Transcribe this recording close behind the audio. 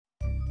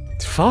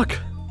Fuck.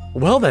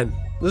 Well then,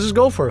 let's just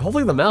go for it.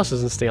 Hopefully the mouse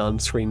doesn't stay on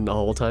screen the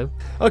whole time.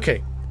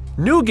 Okay,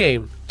 new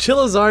game,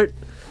 Chillasart,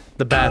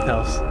 the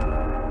Bathhouse.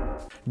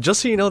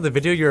 Just so you know, the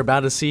video you're about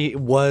to see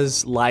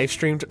was live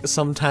streamed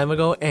some time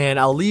ago, and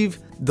I'll leave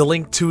the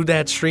link to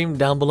that stream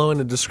down below in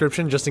the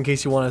description just in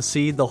case you want to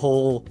see the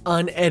whole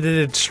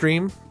unedited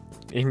stream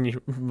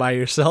by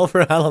yourself,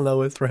 or I don't know,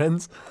 with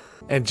friends.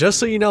 And just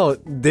so you know,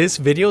 this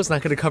video is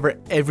not going to cover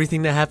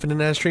everything that happened in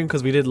that stream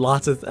because we did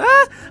lots of,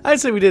 I'd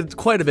say we did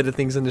quite a bit of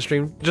things in the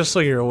stream, just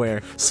so you're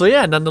aware. So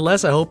yeah,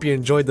 nonetheless, I hope you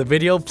enjoyed the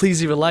video. Please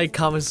leave a like,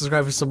 comment,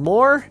 subscribe for some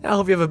more. I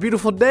hope you have a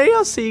beautiful day.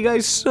 I'll see you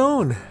guys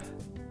soon.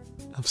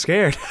 I'm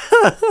scared.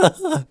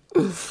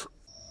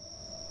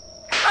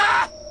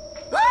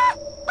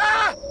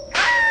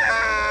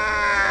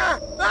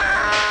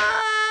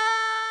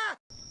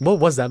 What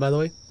was that, by the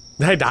way?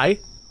 Did I die?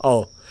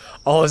 Oh,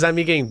 is that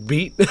me getting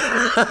beat?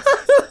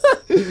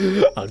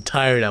 I'm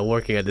tired of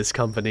working at this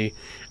company.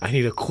 I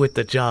need to quit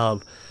the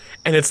job.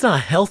 And it's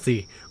not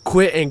healthy.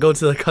 Quit and go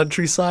to the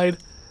countryside?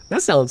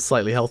 That sounds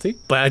slightly healthy.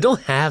 But I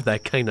don't have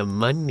that kind of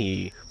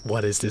money.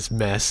 What is this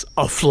mess?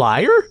 A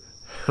flyer?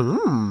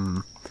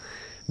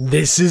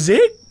 This is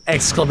it!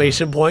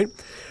 Exclamation point.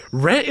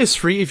 Rent is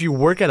free if you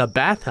work at a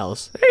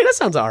bathhouse. Hey, that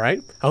sounds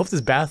alright. I hope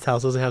this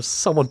bathhouse doesn't have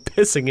someone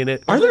pissing in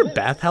it. Are there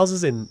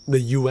bathhouses in the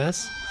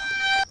US?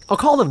 I'll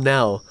call them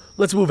now.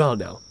 Let's move out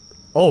now.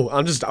 Oh,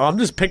 I'm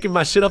just picking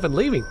my shit up and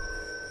leaving.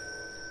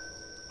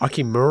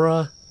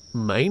 Akimura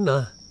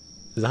Maina.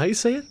 Is that how you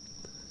say it?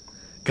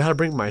 Gotta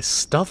bring my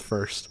stuff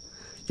first.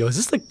 Yo, is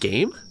this the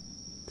game?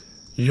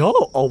 Yo,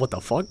 oh, what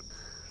the fuck?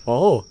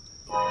 Oh.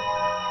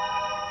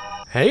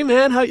 Hey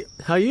man,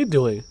 how you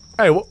doing?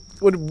 Hey,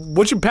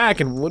 what you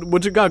packing?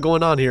 What you got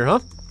going on here, huh?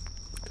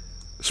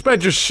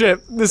 Spread your shit.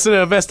 This is an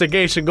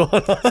investigation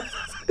going on.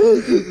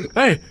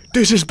 Hey,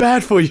 this is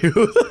bad for you.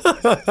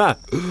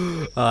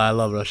 Oh, I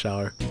love Rush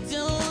Hour.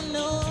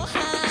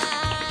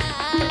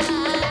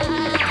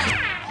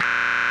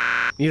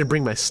 Need to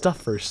bring my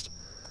stuff first.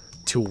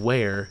 To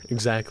where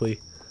exactly?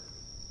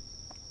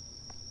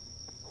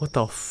 What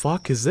the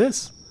fuck is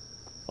this?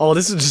 Oh,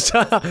 this is just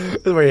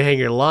this is where you hang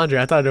your laundry.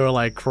 I thought there were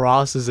like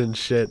crosses and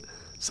shit.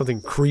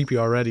 Something creepy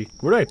already.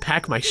 Where do I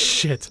pack my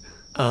shit?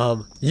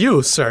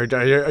 You, sir,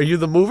 are you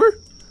the mover?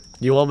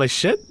 You want my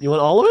shit? You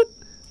want all of it?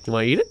 You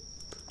want to eat it?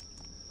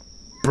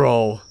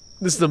 Bro,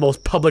 this is the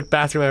most public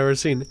bathroom I've ever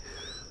seen.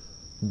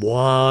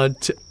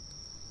 What?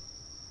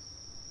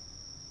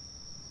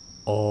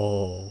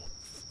 Oh,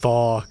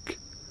 fuck.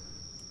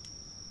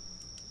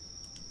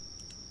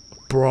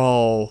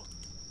 Bro.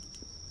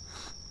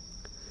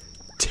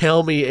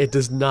 Tell me it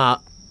does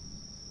not.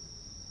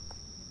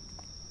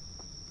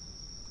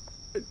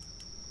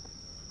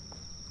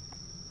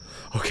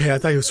 Okay, I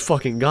thought he was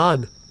fucking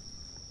gone.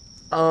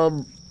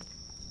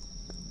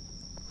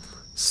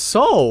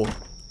 So,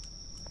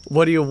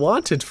 what do you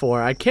want it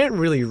for? I can't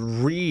really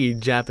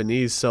read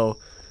Japanese, so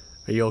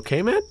are you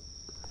okay, man?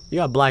 You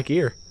got a black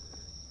ear.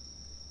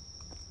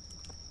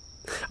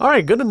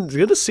 Alright, good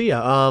to see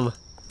ya.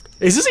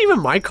 Is this even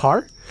my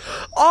car?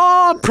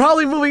 Oh, I'm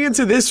probably moving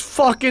into this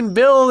fucking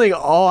building.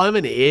 Oh, I'm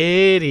an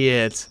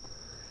idiot.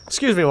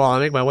 Excuse me while I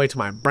make my way to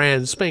my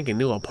brand spanking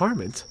new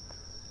apartment.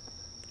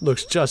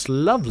 Looks just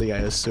lovely, I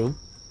assume.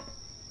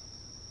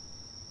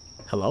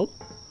 Hello?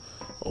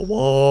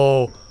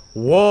 Whoa.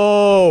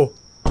 Whoa.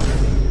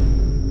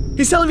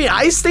 He's telling me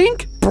I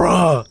stink?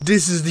 Bruh,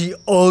 this is the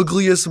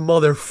ugliest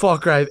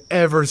motherfucker I've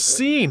ever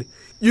seen.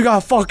 You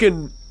got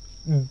fucking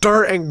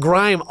dirt and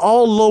grime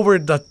all over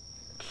the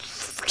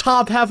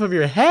top half of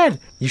your head.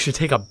 You should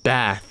take a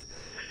bath.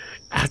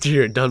 After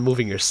you're done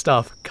moving your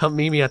stuff, come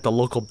meet me at the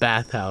local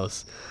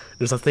bathhouse.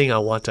 There's a thing I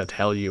want to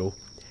tell you.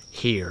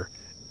 Here.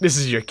 This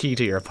is your key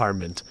to your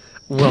apartment.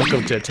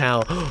 Welcome to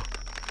town.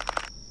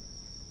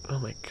 Oh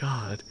my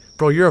god.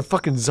 Bro, you're a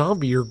fucking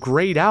zombie. You're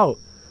grayed out.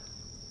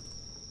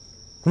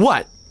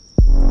 What?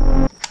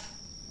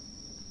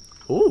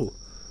 Ooh.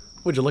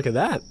 Would you look at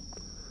that?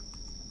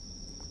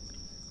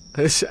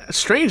 It's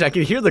strange. I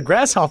can hear the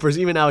grasshoppers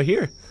even out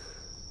here.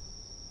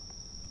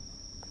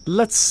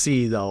 Let's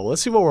see, though.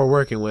 Let's see what we're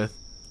working with.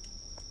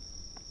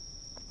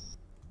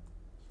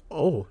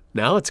 Oh,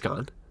 now it's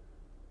gone.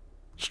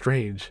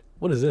 Strange.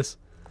 What is this?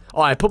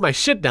 Oh, I put my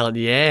shit down.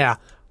 Yeah.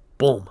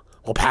 Boom.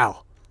 Oh,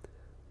 pow.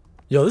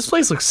 Yo, this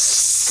place looks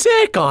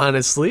sick,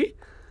 honestly.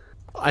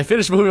 I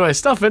finished moving my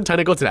stuff in. Time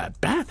to go to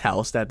that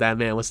bathhouse that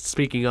man was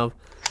speaking of.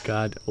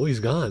 God. Oh, he's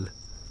gone.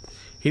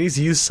 He needs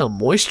to use some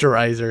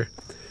moisturizer.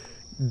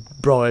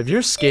 Bro, if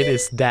your skin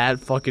is that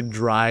fucking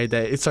dry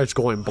that it starts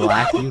going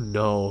black, you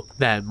know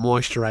that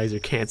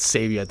moisturizer can't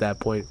save you at that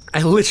point.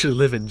 I literally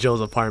live in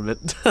Joe's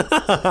apartment.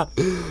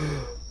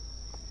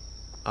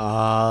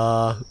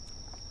 I'm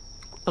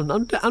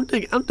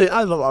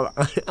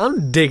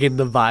digging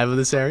the vibe of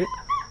this area.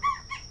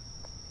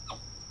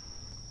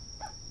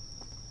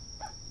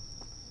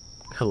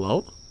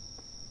 Hello?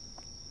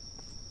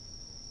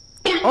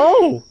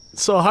 Oh,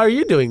 so how are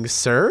you doing,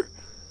 sir?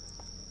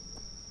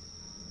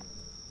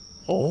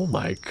 Oh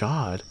my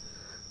god.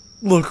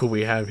 Look who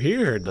we have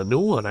here, the new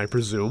one, I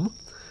presume.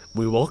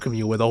 We welcome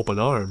you with open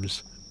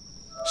arms.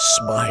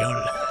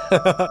 Smile.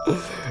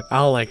 I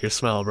don't like your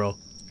smile, bro.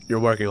 You're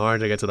working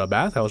hard to get to the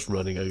bathhouse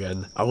running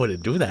again. I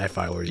wouldn't do that if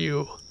I were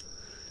you.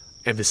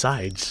 And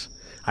besides,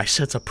 I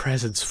sense a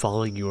presence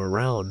following you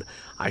around.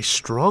 I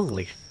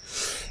strongly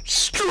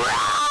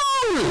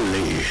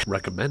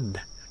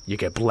recommend you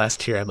get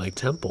blessed here at my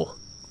temple.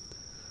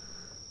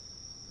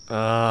 You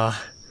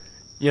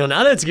know,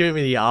 now that it's giving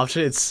me the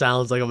option, it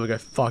sounds like I'm gonna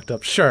get fucked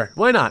up. Sure,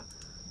 why not?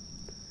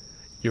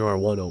 You are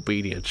one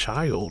obedient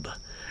child.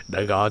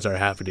 The gods are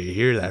happy to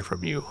hear that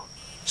from you.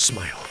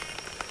 Smile.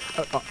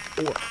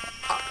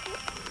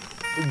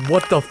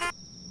 What the f—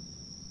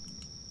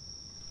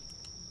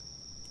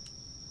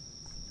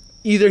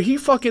 Either he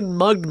fucking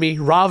mugged me,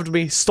 robbed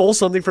me, stole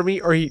something from me,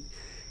 or he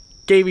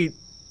gave me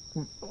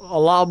a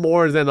lot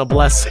more than a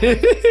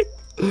blessing.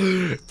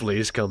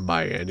 Please come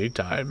by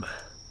anytime.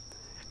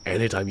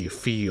 Anytime you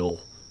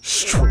feel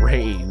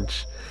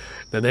strange.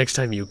 The next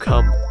time you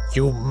come,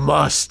 you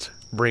must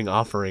bring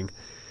offering.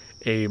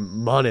 A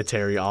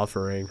monetary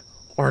offering.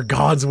 Or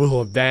gods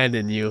will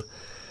abandon you.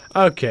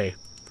 Okay.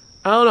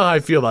 I don't know how I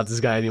feel about this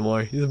guy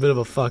anymore. He's a bit of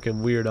a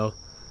fucking weirdo.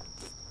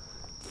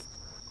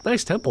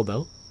 Nice temple,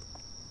 though.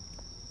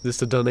 Is this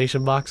the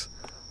donation box?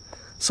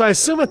 So I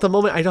assume at the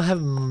moment I don't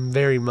have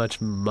very much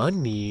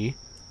money.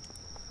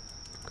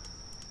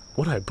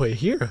 What do I put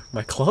here?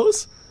 My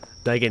clothes?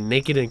 Did I get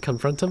naked and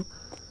confront him?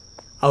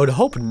 I would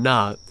hope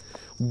not.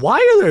 Why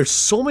are there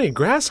so many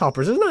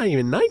grasshoppers? It's not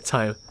even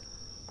nighttime.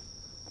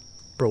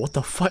 Bro, what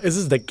the fuck? Is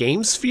this the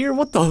game sphere?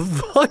 What the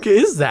fuck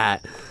is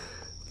that?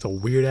 It's a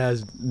weird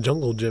ass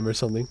jungle gym or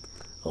something.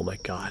 Oh my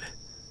god.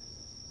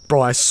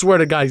 Bro, I swear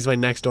to god he's my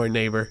next door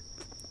neighbor.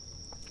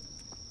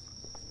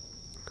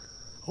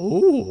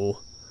 Oh.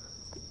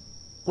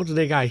 What do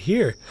they got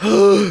here?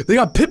 They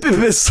got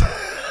Pipipis!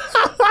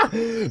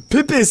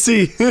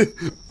 Pipissy!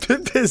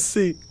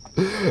 Pipissy!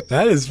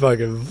 That is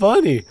fucking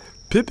funny.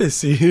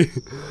 Pipissy.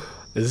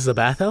 Is this a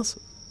bathhouse?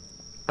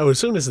 I would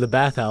assume this is the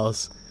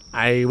bathhouse.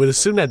 I would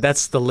assume that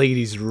that's the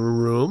ladies'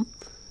 room.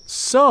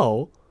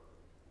 So...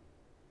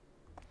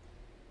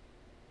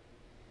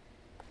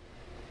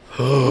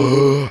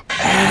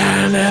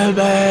 Anime!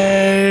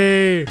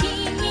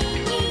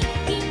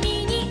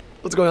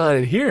 What's going on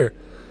in here?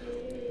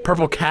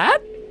 Purple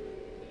cat?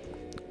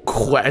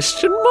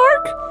 Question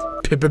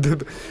mark?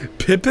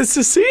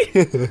 Pipissy?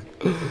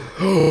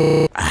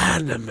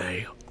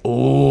 Anime.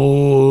 Oh,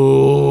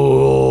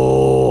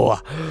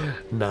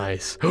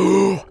 nice.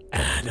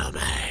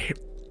 Anime.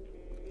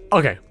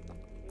 Okay.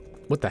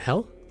 What the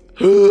hell?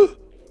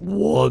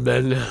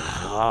 Woman.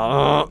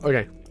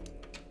 Okay.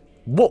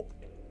 Whoa.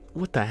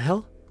 What the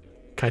hell?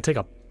 Can I take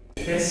a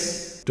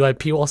piss? Do I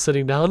pee while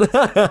sitting down?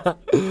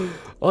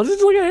 Oh, this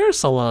is like a hair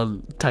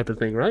salon type of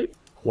thing, right?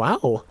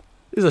 Wow.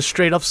 This is a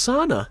straight up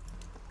sauna.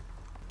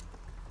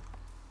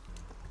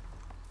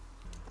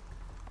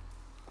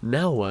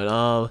 Now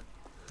what?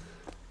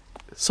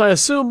 So I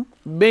assume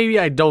maybe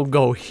I don't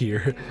go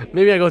here.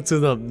 Maybe I go to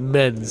the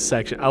men's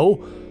section. Oh.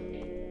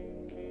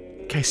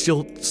 Can I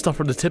steal stuff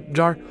from the tip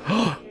jar?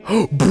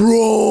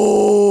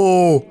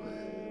 Bro!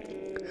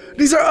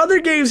 These are other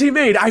games he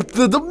made.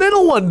 The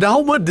middle one.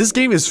 That one. This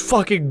game is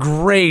fucking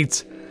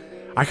great.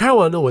 I kind of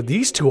want to know what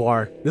these two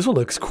are. This one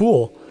looks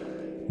cool.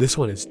 This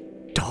one is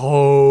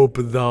dope,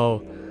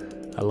 though.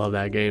 I love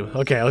that game.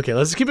 Okay, okay.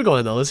 Let's keep it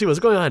going, though. Let's see what's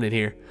going on in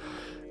here.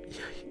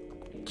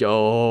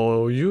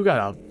 Yo, you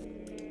got a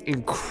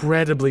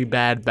incredibly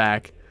bad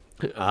back.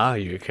 Ah,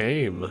 you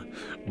came.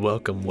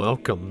 Welcome,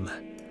 welcome.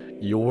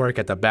 You work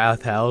at the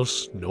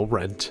bathhouse. No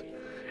rent.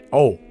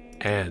 Oh,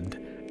 and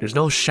there's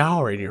no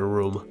shower in your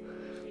room.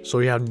 So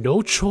you have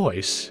no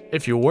choice.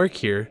 If you work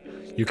here,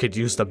 you could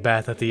use the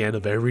bath at the end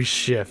of every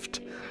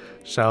shift.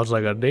 Sounds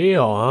like a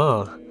deal,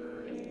 huh?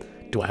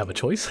 Do I have a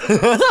choice?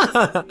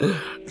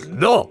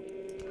 No!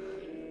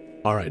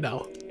 Alright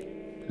now.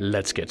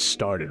 Let's get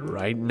started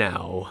right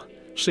now.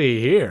 See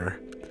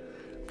here.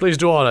 Please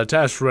do all the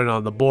tasks written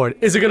on the board.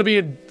 Is it gonna be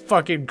in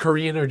fucking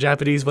Korean or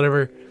Japanese,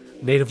 whatever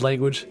native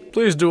language?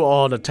 Please do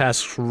all the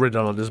tasks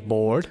written on this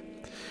board.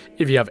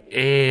 If you have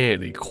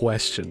any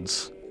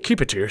questions,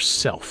 keep it to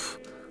yourself.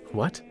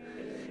 What?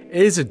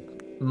 It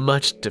isn't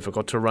much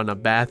difficult to run a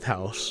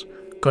bathhouse.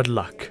 Good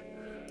luck.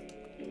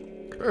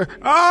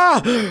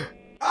 Ah!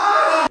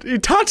 Ah! He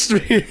touched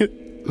me!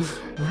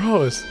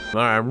 Gross.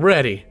 Alright, I'm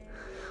ready.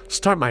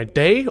 Start my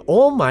day?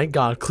 Oh my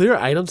god, clear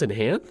items in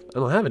hand? I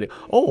don't have any.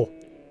 Oh.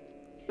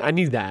 I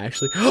need that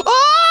actually.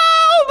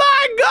 Oh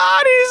my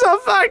god, he's a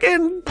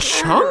fucking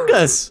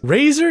chungus!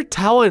 Razor,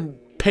 towel, and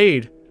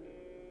paid.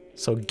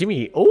 So give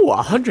me, oh,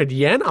 100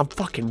 yen? I'm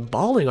fucking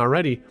balling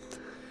already.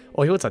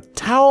 Oh, he wants a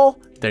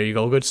towel. There you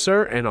go, good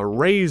sir. And a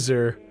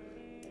razor.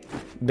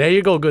 There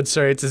you go, good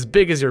sir. It's as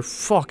big as your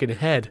fucking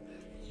head.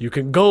 You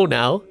can go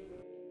now.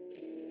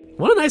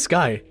 What a nice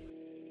guy.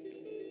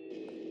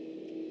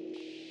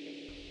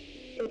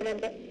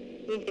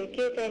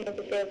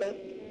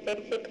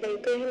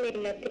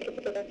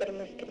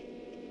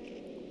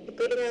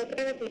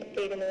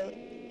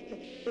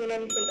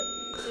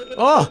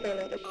 Oh!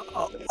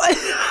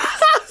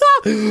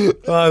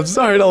 I'm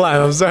sorry to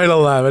laugh. I'm sorry to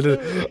laugh. I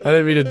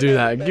didn't mean to do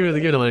that. Give me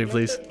the money,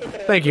 please.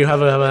 Thank you.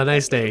 Have a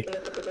nice day.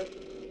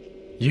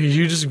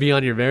 You just be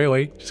on your merry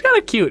way. She's kind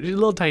of cute. She's a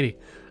little tiny.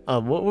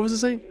 What was it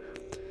saying?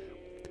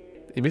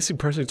 A missing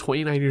person,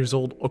 29 years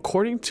old.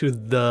 According to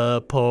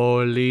the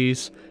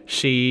police,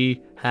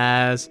 she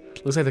has.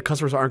 Looks like the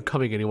customers aren't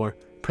coming anymore.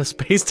 Press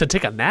space to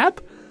take a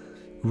nap?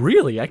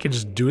 Really? I can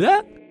just do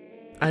that?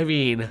 I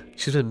mean,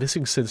 she's been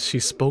missing since she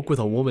spoke with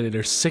a woman in her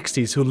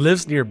 60s who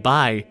lives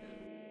nearby.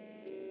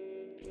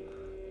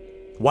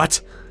 What?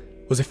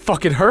 Was it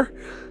fucking her?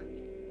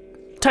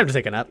 Time to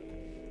take a nap.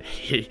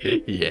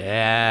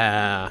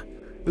 Yeah.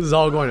 This is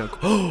all going on.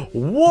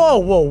 Whoa,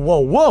 whoa, whoa,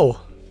 whoa.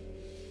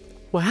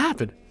 What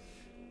happened?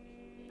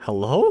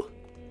 Hello?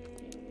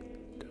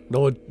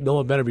 No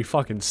one better be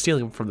fucking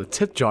stealing from the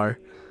tip jar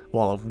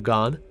while I'm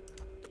gone.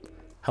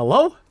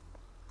 Hello?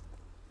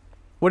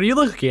 What are you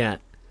looking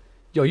at?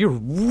 Yo, you're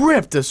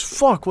ripped as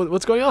fuck.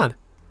 What's going on?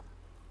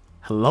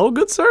 Hello,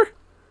 good sir?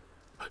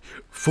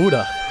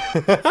 Fuda.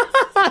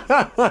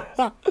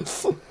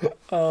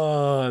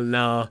 Oh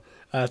no,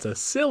 that's a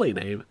silly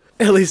name.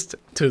 At least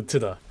to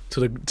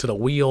the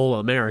wee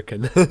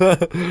American.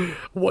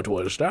 What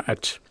was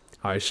that?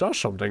 I saw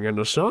something in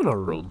the sauna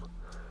room.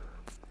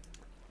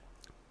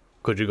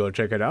 Could you go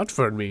check it out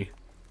for me?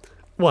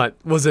 What?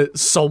 Was it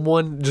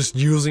someone just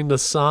using the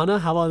sauna?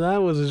 How about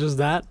that? Was it just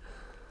that?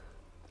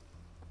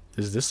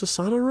 Is this the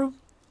sauna room?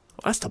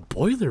 Oh, that's the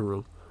boiler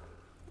room.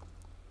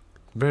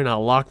 Better not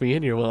lock me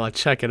in here while I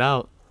check it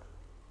out.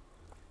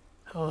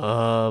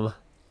 I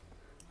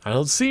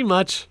don't see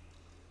much.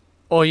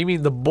 Oh, you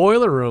mean the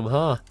boiler room,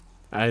 huh?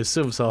 I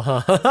assume so,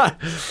 huh?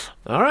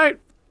 Alright.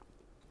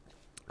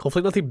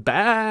 Hopefully nothing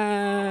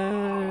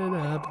bad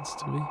happens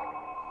to me.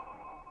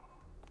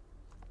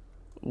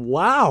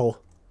 Wow.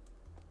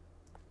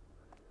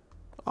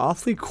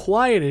 Awfully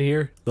quiet in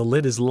here. The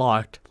lid is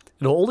locked.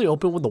 It'll only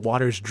open when the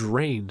water is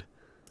drained.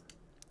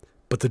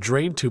 But the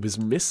drain tube is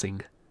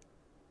missing.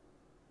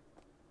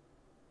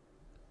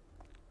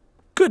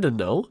 Good to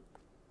know.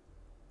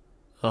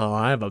 Oh,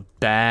 I have a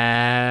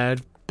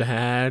bad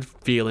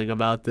feeling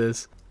about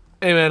this.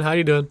 Hey man, how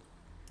you doing?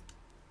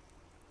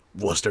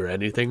 Was there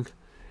anything?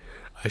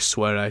 I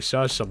swear I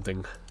saw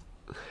something.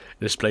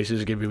 This place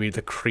is giving me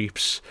the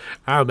creeps.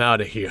 I'm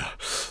out of here.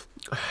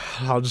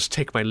 I'll just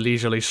take my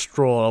leisurely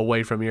stroll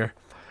away from here.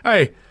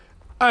 Hey!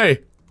 Hey!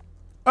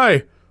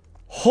 Hey!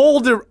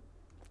 Hold it!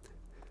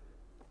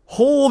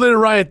 Hold it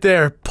right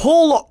there!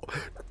 Pull up!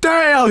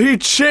 Damn, he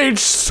changed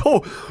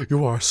so...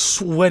 You are a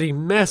sweaty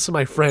mess,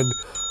 my friend.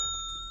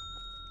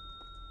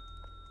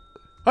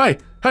 Hey!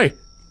 Hey!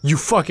 You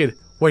fucking...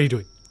 What are you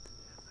doing?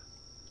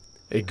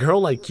 A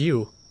girl like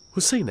you?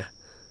 Who's saying that?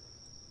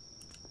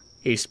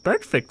 He's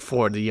perfect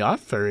for the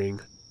offering.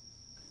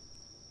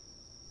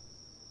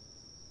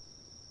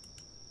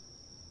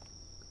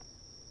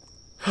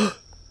 What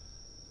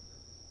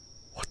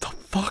the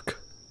fuck?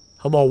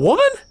 I'm a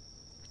woman?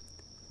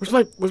 Where's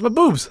my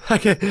boobs? I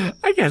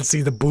can't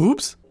see the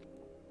boobs.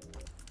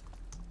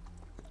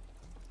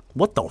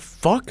 What the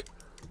fuck?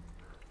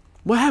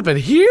 What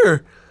happened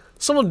here?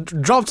 Someone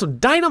dropped some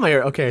dynamite.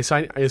 Okay, so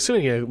I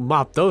assume you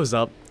mopped those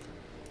up.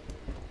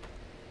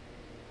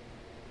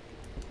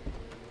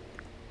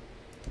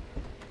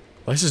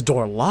 Why is this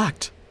door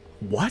locked?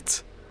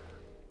 What?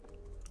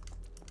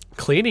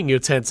 Cleaning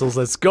utensils,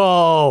 let's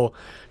go.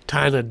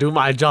 Time to do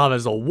my job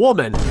as a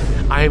woman.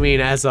 I mean,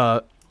 as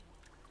a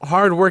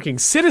hard-working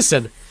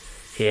citizen.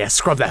 Yeah,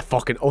 scrub that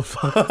fucking... Oh,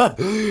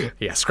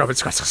 yeah, scrub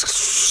it.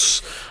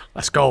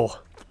 Let's go.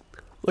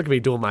 Look at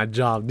me doing my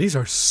job. These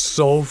are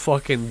so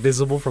fucking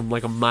visible from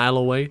like a mile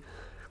away.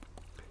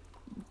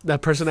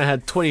 That person that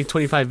had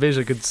 20/25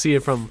 vision could see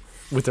it from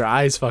with their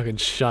eyes fucking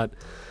shut.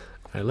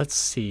 Alright, let's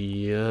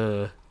see.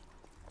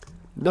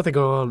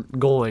 Nothing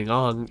going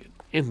on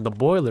in the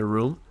boiler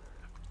room.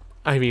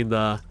 I mean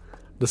the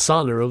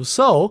sauna room.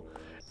 So,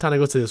 time to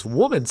go to this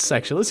woman's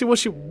section. Let's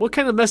see what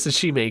kind of mess did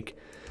she make?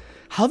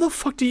 How the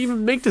fuck do you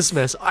even make this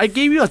mess? I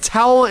gave you a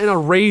towel and a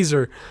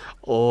razor.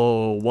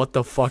 Oh, what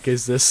the fuck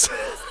is this?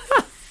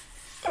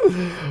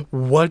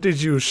 What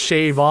did you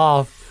shave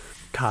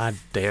off? God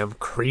damn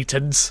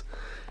cretins.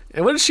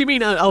 And what does she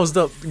mean I was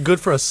the good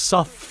for a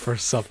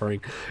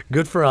suffering?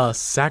 Good for a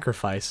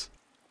sacrifice.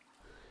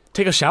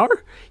 Take a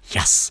shower?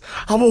 Yes!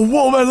 I'm a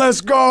woman,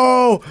 let's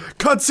go!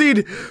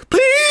 Cutscene,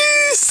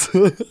 please!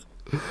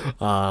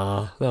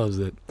 That was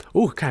it.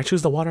 Ooh, can I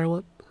choose the water I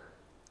want?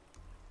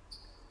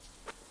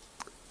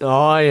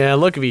 Oh yeah,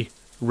 look at me.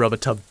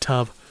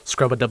 Rub-a-tub-tub,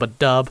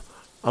 scrub-a-dub-a-dub.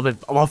 I'm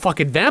a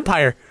fucking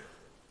vampire!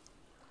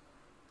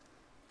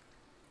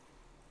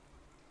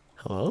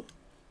 Hello?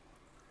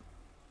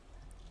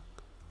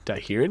 Did I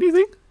hear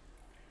anything?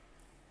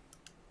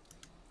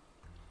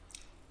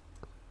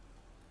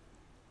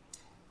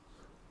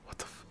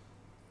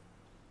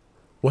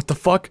 What the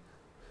fuck?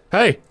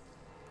 Hey!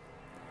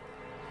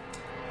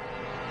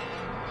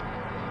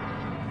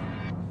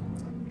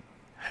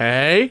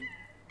 Hey!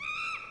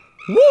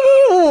 Whoa,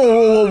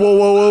 whoa, whoa,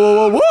 whoa,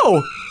 whoa, whoa,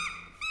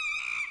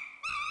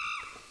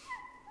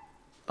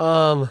 whoa,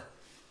 whoa!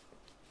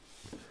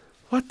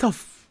 What the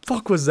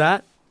fuck was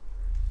that?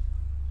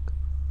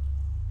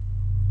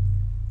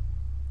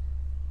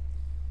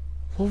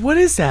 Well, what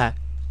is that?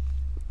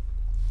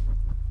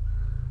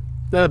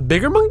 The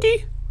bigger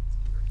monkey?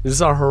 Is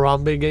this our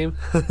Harambe game?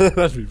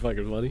 That'd be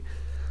fucking funny.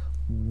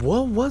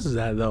 What was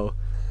that though?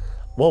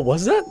 What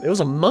was that? It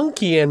was a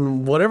monkey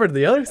and whatever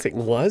the other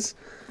thing was.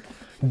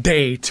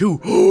 Day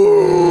 2.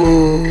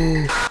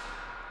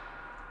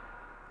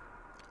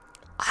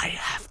 I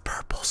have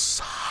purple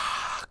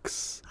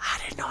socks. I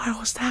didn't know I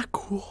was that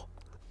cool.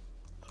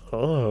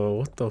 Oh,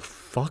 what the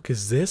fuck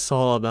is this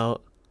all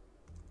about?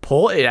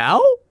 Pull it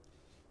out?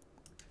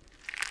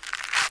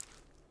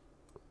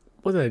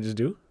 What did I just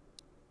do?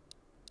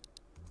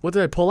 What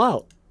did I pull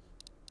out?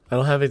 I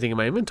don't have anything in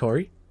my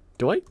inventory.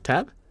 Do I?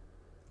 Tab?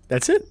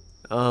 That's it.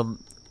 How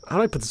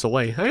do I put this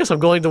away? I guess I'm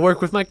going to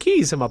work with my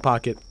keys in my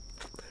pocket.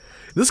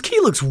 This key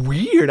looks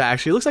weird,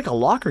 actually. It looks like a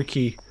locker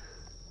key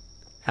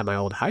at my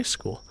old high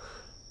school.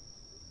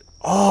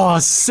 Oh,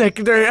 sick.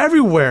 They're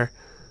everywhere.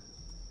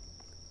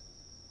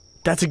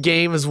 That's a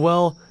game as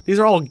well. These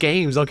are all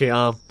games. Okay,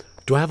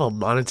 do I have a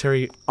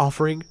monetary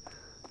offering?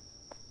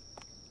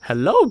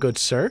 Hello, good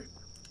sir.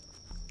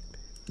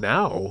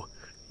 Now,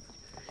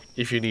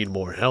 if you need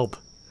more help,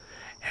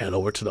 head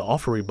over to the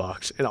offering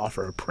box and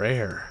offer a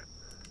prayer.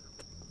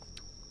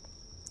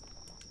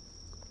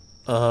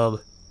 Can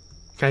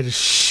I just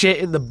shit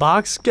in the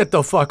box? Get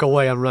the fuck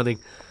away, I'm running.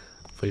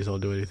 Please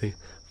don't do anything.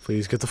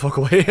 Please get the fuck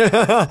away.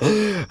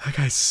 That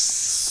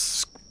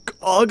guy's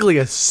ugly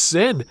as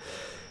sin.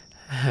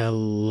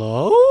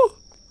 Hello?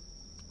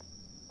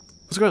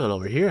 What's going on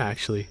over here,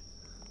 actually?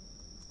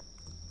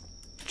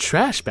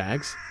 Trash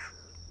bags?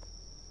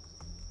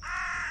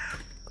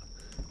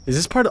 Is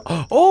this part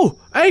of... Oh!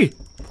 Hey!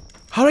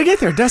 How did I get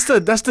there? That's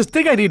the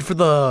thing I need for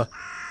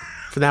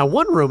that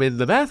one room in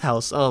the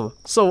bathhouse.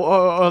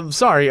 I'm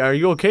sorry. Are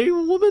you okay,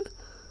 woman?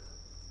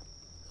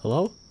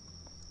 Hello?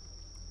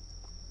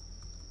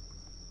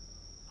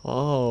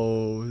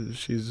 Oh,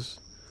 she's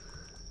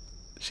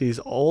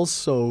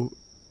also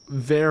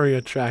very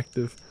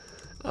attractive.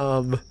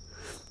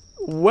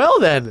 Well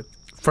then,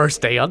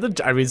 second day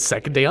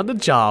on the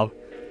job.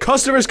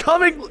 Customers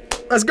coming.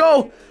 Let's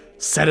go.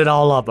 Set it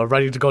all up. I'm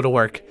ready to go to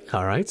work.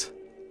 All right.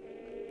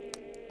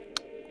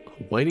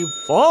 Waiting.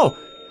 Oh,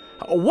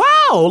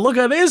 wow! Look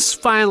at this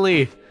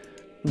finally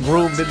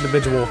groomed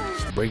individual.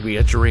 Bring me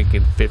a drink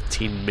in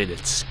 15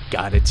 minutes.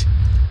 Got it.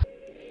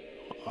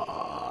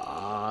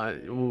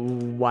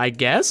 I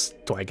guess.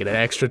 Do I get an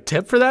extra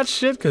tip for that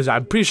shit? Because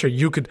I'm pretty sure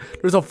you could.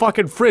 There's a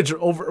fucking fridge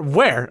over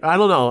where? I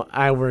don't know.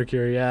 I work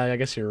here. Yeah, I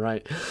guess you're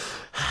right.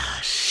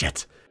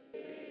 Shit.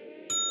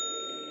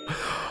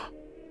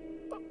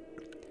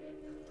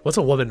 What's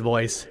a woman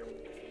voice?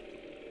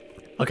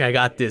 Okay, I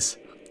got this.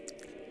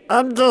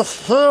 I'm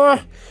just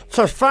here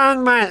to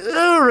find my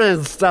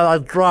earrings that I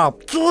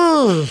dropped.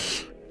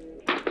 Jeez.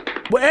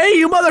 Hey,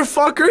 you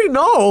motherfucker!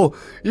 No,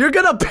 you're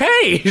gonna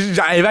pay. If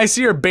I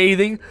see her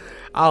bathing,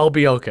 I'll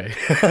be okay.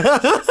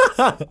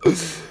 Oh.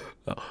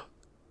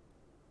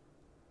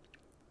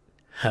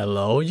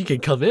 Hello, you can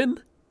come in.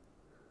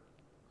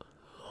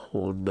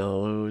 Oh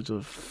no, it's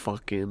a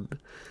fucking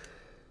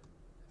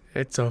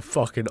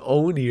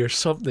Oni or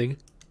something.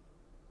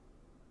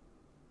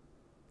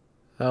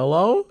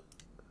 Hello?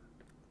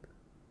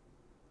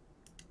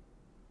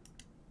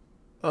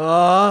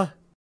 Are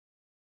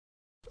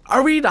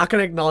we not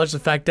gonna acknowledge the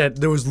fact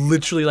that there was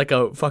literally like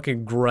a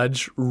fucking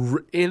grudge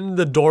in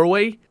the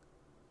doorway?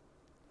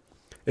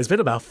 It's been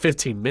about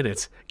 15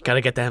 minutes. Gotta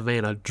get that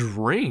man a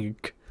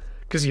drink.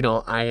 Cause you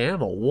know, I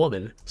am a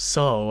woman.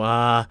 So,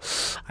 I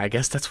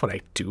guess that's what I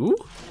do?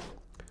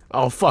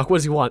 Oh fuck, what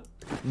does he want?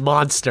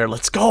 Monster,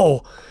 let's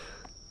go!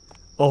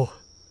 Oh.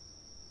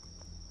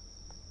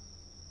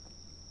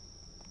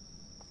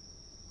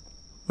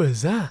 What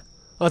is that?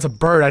 Oh, it's a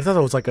bird. I thought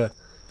it was like a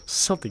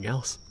something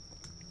else.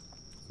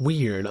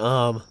 Weird.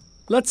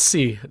 Let's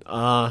see.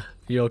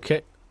 You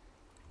okay?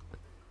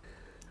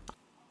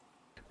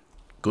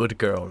 Good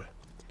girl.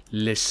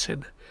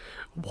 Listen.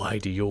 Why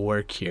do you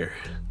work here?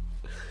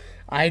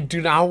 I do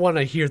not want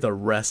to hear the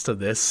rest of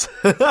this.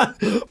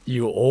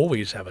 You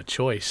always have a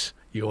choice.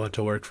 You want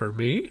to work for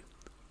me?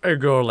 A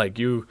girl like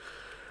you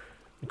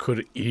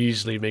could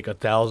easily make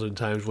 1,000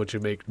 times what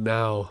you make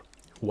now.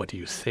 What do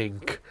you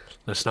think?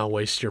 Let's not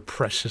waste your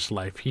precious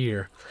life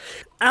here.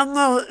 I'm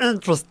not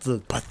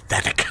interested.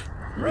 Pathetic.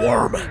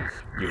 Worm.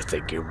 You're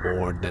thinking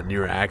more than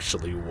you're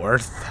actually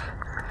worth.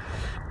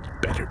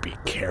 Better be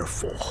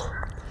careful.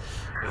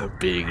 I'm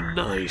being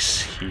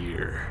nice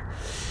here.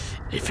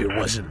 If it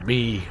wasn't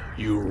me,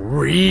 you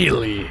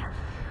really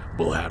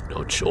will have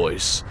no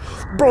choice.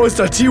 Bro, it's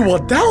the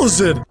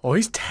T-1000! Oh,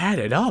 he's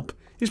tatted up.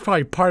 He's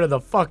probably part of the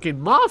fucking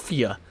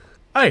mafia.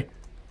 Hey!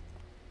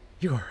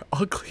 You are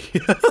ugly.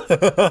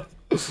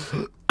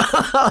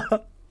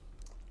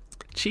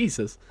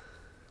 Jesus.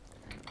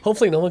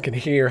 Hopefully no one can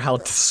hear how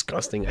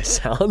disgusting I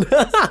sound.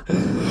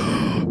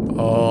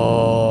 Oh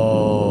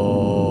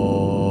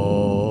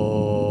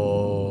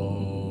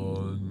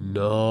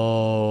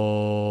no.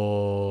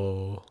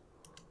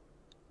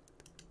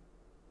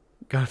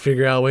 Gotta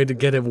figure out a way to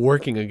get it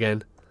working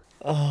again.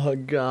 Oh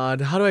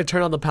god, how do I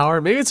turn on the power?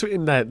 Maybe it's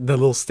in the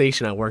little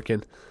station I work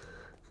in.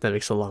 That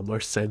makes a lot more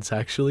sense,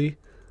 actually.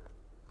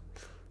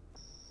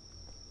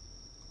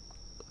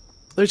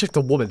 Let me check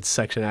the woman's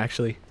section,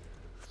 actually.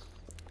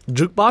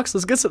 Jukebox?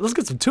 Let's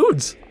get some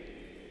tunes.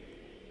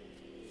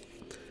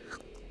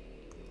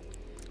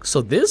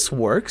 So this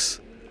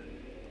works.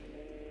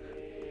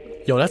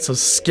 Yo, that's some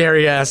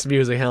scary ass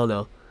music. Hell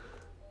no.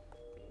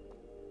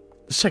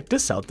 Let's check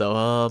this out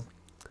though.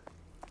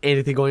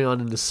 Anything going on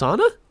in the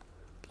sauna?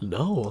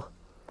 No.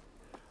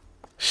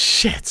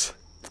 Shit.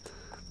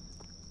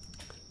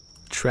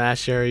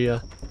 Trash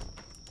area.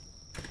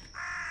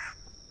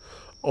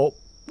 Oh.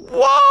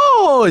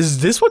 Whoa! Is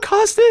this what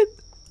caused it?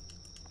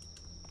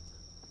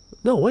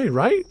 No way,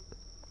 right?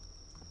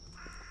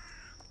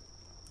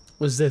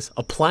 What's this?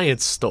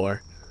 Appliance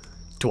store.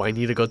 Do I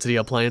need to go to the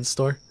appliance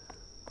store?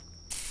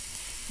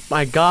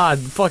 My god,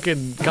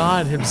 fucking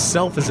God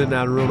himself is in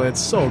that room and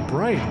it's so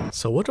bright.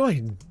 So what do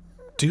I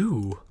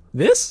do?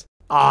 This?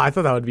 Ah, I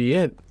thought that would be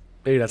it.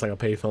 Maybe that's like a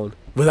payphone.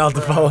 Without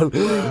the phone.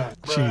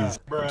 Jeez,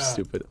 I'm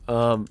stupid.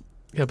 Can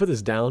I put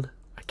this down?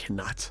 I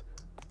cannot.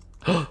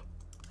 Can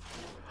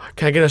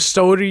I get a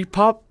soda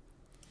pop?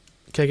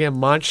 Can I get a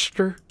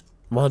Monster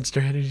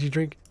energy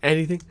drink?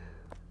 Anything?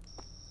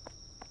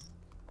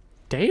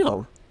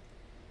 Damn.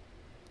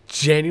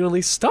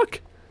 Genuinely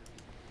stuck.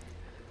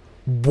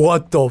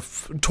 What the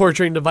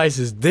torturing device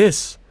is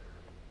this?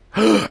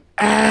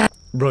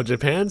 Bro,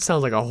 Japan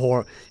sounds like a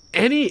horror.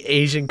 Any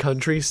Asian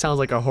country sounds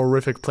like a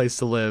horrific place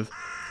to live.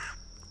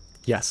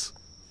 Yes.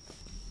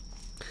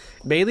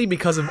 Mainly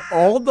because of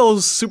all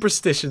those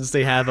superstitions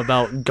they have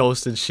about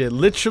ghosts and shit.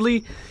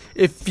 Literally,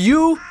 if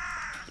you,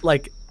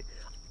 like,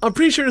 I'm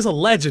pretty sure there's a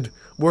legend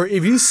where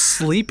if you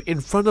sleep in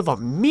front of a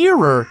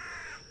mirror,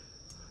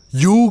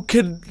 you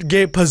can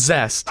get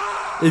possessed.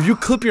 If you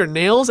clip your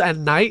nails at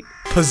night,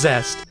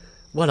 possessed.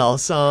 What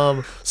else?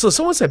 So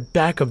someone said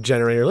backup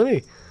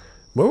generator.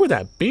 Where would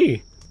that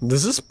be?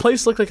 Does this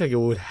place look like it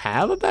would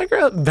have a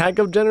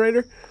backup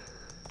generator?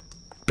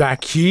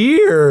 Back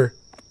here.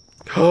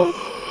 How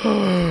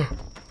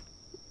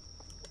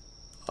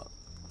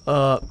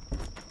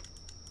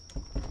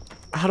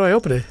do I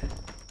open it?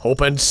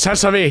 Open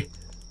sesame.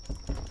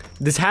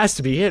 This has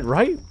to be it,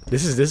 right?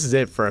 This is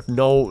it for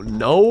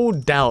no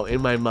doubt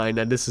in my mind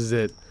that this is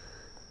it.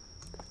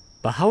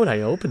 But how would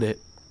I open it?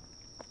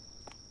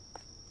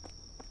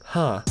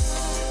 Huh.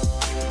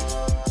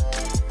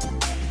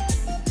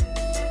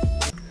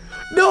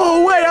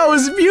 No way, I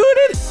was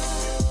muted!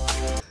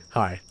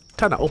 Alright,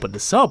 time to open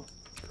this up.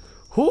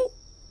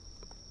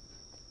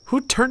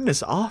 Who turned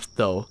this off,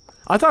 though?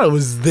 I thought it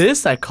was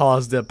this that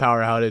caused the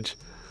power outage.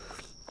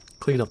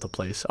 Clean up the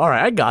place.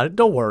 Alright, I got it,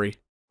 don't worry.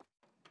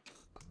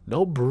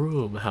 No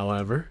broom,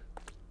 however.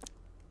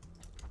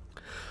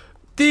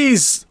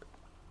 These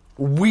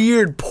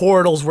weird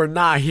portals were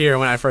not here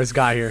when I first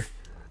got here.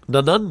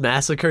 The Nun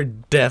Massacre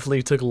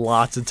definitely took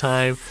lots of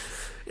time.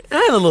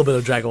 And a little bit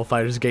of Dragon Ball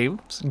Fighters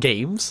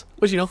games.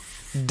 Which, you know,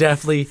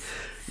 definitely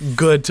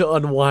good to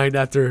unwind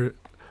after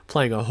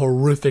playing a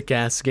horrific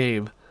ass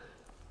game.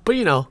 But,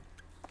 you know,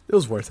 it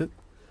was worth it.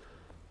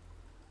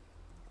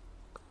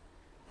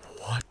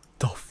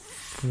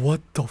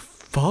 What the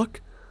fuck?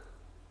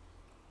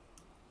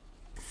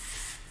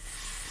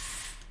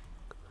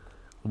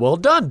 Well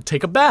done.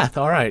 Take a bath.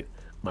 Alright.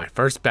 My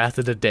first bath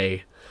of the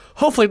day.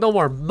 Hopefully no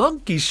more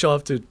monkeys show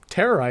up to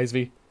terrorize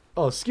me.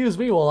 Oh, excuse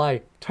me while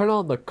I turn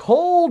on the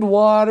cold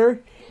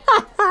water.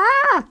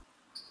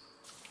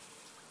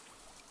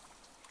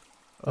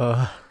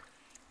 Hello?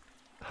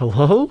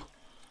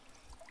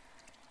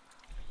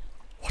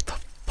 What the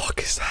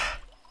fuck is that?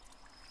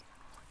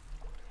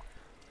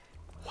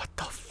 What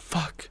the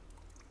fuck?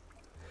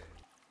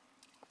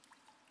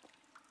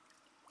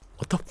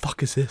 What the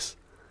fuck is this?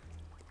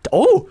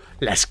 Oh,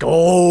 let's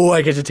go!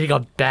 I get to take a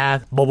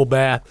bath, bubble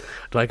bath.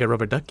 Do I get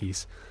rubber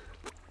duckies?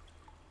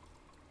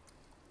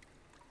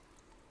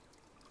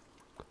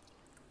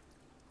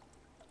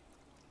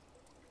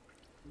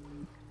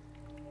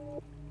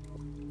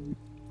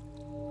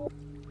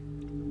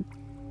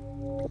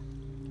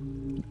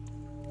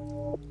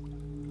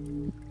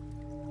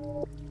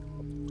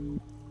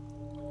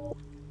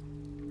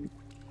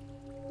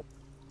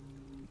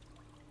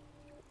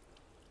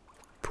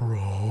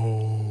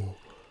 Bro.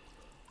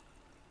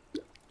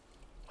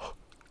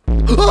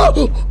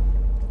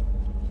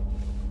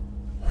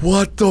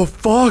 What the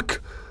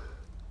fuck?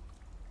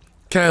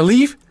 Can I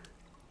leave?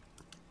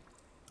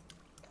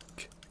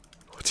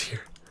 What's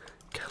here?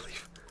 Can I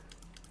leave?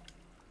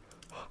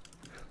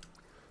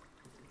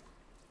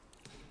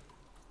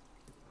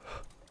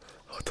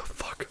 What the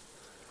fuck?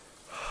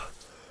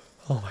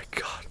 Oh my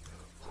god.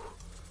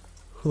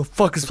 Who the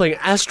fuck is playing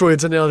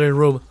Asteroids in the other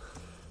room?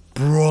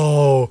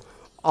 Bro.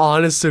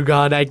 Honest to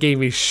God, that gave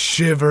me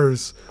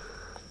shivers.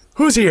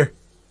 Who's here?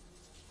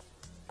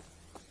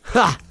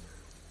 Ha!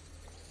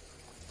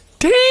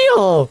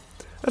 Damn!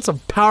 That's some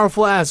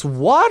powerful ass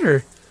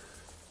water.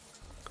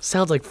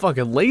 Sounds like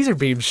fucking laser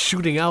beams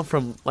shooting out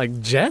from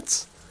like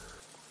jets.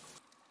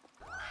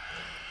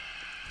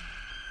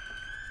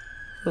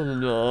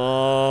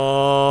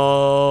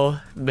 No.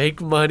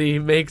 Make money,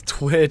 make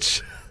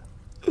Twitch.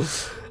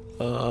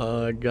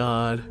 Oh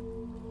god.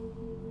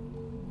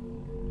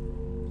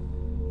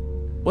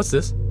 What's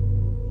this?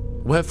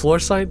 Wet floor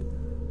sign?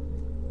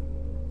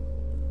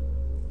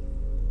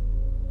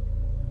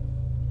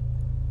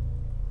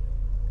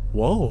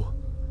 Whoa.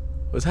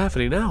 What's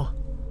happening now?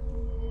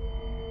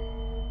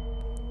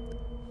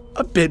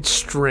 A bit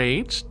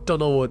strange. Don't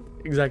know what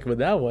exactly what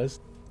that was.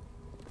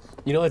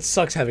 You know, it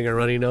sucks having a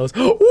runny nose.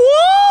 Whoa!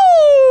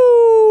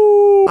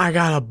 I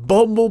got a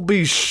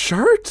Bumblebee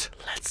shirt?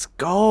 Let's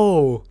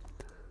go.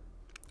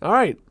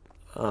 Alright.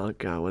 Oh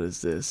god, what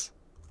is this?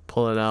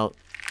 Pull it out.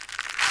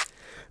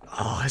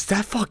 Oh, is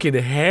that fucking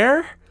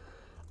hair?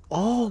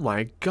 Oh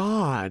my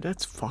god,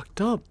 that's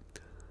fucked up.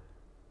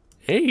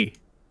 Hey,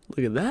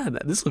 look at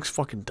that. This looks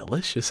fucking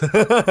delicious.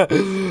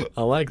 I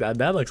like that.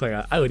 That looks like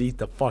I would eat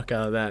the fuck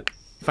out of that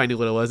if I knew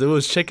what it was. If it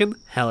was chicken,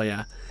 hell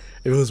yeah.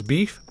 If it was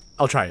beef,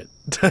 I'll try it.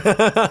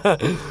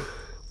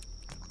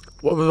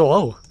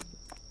 Whoa.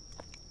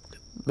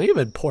 May have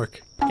been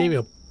pork. Gave me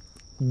a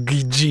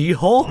G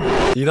hole.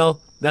 You know,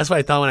 that's what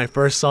I thought when I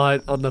first saw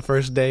it on the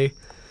first day.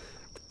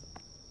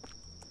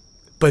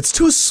 But it's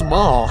too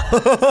small.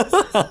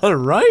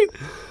 Right?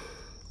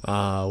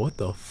 What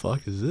the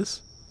fuck is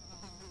this?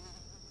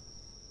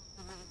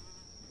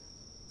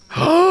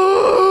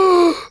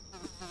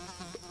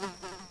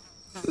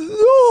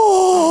 No!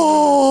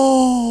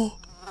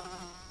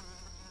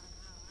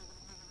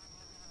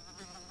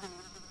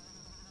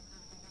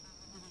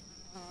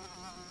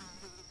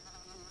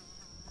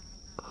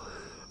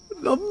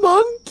 The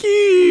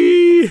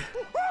monkey!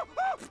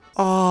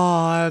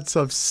 Oh, that's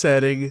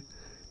upsetting.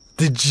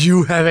 Did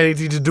you have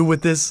anything to do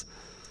with this?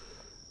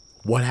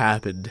 What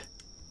happened?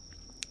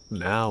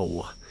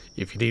 Now,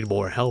 if you need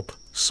more help,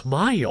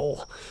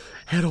 smile.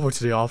 Head over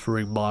to the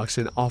offering box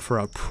and offer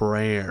a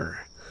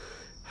prayer.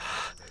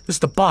 This is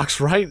the box,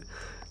 right?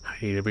 I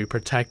need to be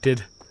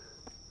protected.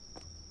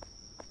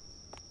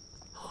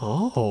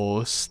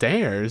 Oh,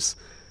 stairs.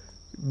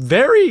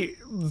 Very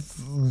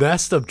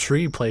messed up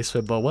tree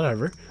placement, but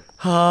whatever.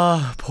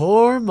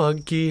 Poor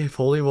monkey. If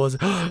only it was.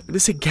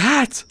 It's a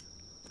cat.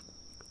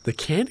 The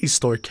candy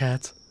store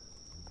cat.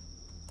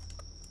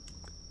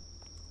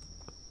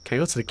 Can I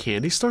go to the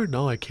candy store?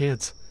 No, I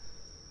can't.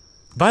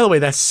 By the way,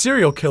 that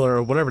serial killer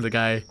or whatever the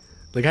guy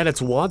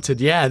that's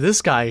wanted. Yeah,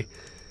 this guy.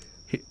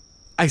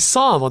 I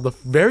saw him on the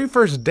very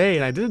first day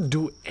and I didn't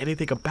do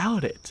anything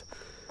about it.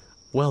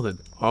 Well then.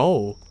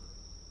 Oh.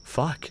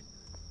 Fuck.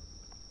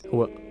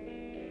 What?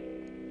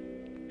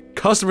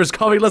 Customers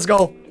coming. Let's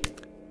go.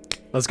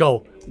 Let's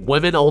go.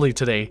 Women only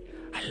today.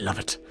 I love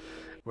it.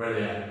 Where are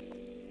they at?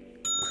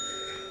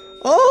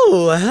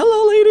 Oh,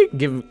 hello, lady.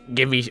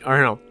 Give me, I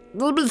don't know.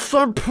 Give me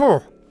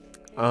shampoo.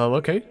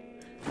 Okay.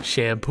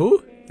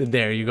 Shampoo.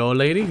 There you go,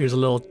 lady. Here's a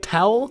little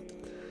towel.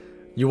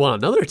 You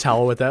want another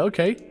towel with that?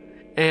 Okay.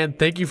 And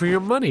thank you for your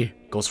money.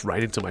 Goes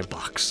right into my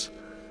box.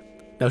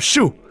 Now,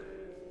 shoo.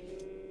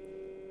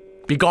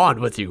 Be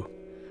gone with you.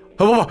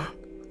 I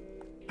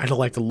don't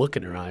like to look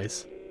in her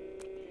eyes.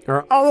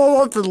 Or I don't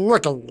like to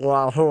look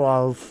at her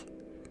eyes.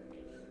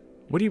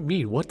 What do you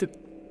mean? What did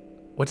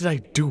I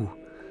do?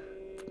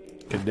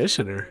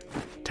 Conditioner?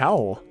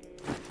 Towel?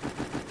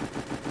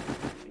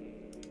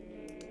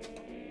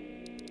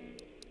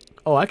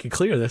 Oh, I can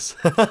clear this.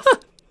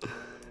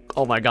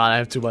 Oh my god, I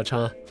have too much,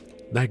 huh?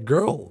 That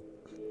girl.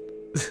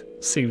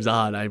 Seems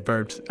odd, I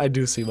burped. I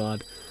do seem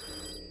odd.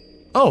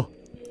 Oh!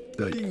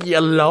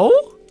 Yellow?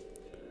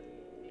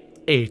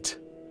 8,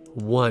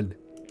 1,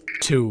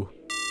 2.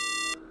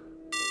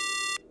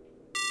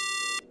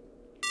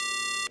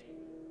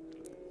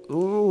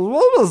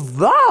 What was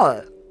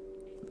that?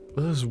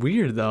 That was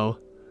weird, though.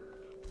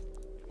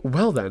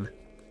 Well then.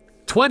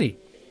 20.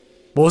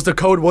 What was the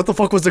code? What the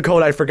fuck was the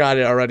code? I forgot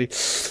it already.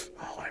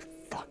 Oh,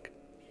 fuck.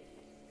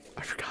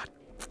 I forgot.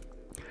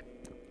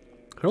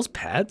 Are those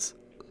pads?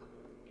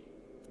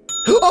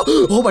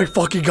 Oh my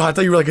fucking god, I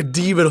thought you were like a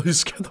demon who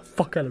scared the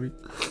fuck out of me.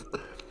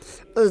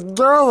 A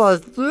girl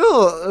like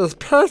you is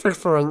perfect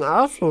for an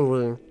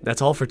afternoon.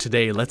 That's all for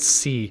today. Let's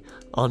see.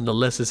 On the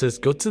list it says,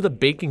 go to the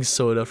baking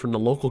soda from the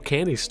local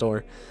candy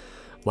store.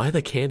 Why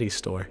the candy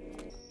store?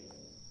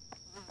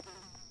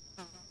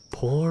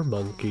 Poor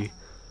monkey.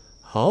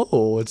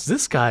 Oh, it's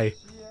this guy.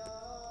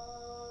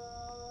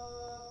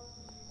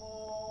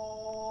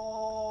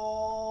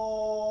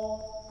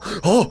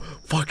 Oh,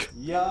 fuck.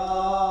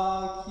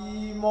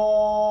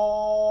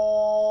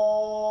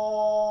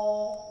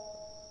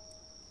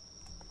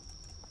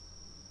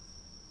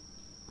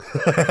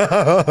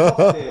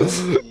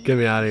 Get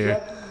me out of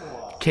here.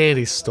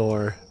 Candy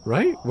store,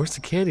 right? Where's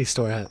the candy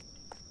store at?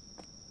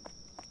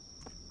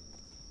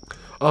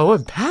 Oh, I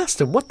went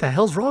past him. What the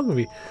hell's wrong with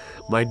me?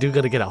 My dude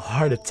gonna get a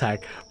heart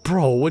attack.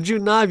 Bro, would you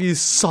not if you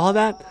saw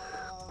that?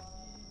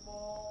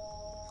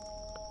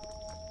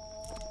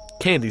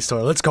 Candy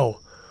store, let's go.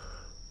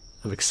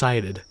 I'm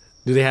excited.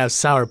 Do they have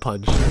sour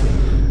punch?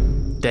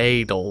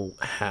 They don't.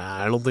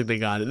 I don't think they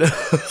got it.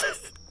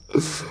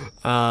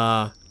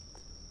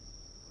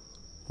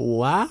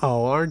 Wow,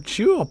 aren't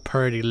you a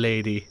pretty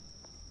lady?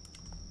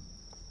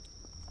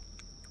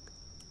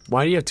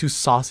 Why do you have 2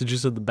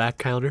 sausages in the back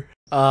counter?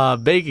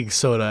 Baking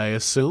soda, I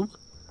assume.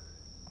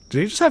 Do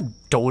they just have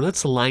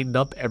donuts lined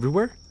up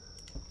everywhere?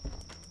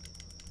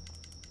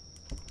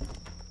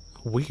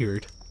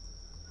 Weird.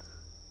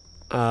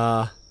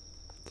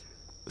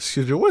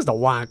 Excuse me, where's the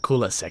wine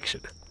cooler section?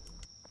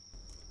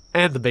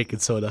 And the baking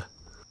soda.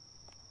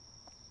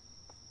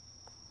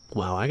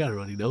 Wow, I got a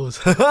runny nose.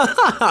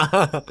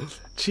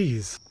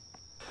 Jeez.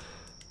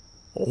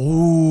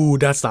 Ooh,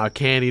 that's not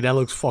candy. That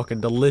looks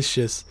fucking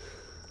delicious.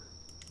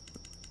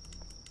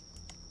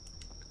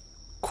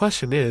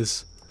 Question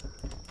is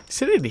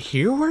it in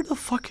here? Where the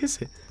fuck is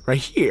it? Right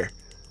here.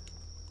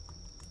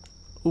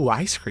 Ooh,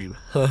 ice cream.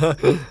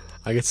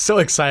 I get so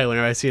excited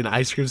whenever I see an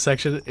ice cream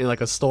section in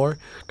like a store,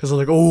 because I'm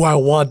like, oh, I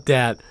want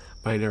that,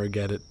 but I never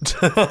get it.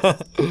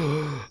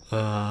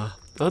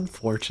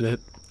 Unfortunate.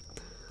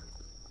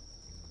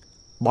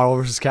 Marvel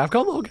vs.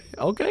 Capcom? Okay,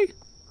 okay.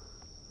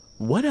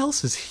 What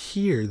else is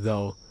here,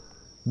 though?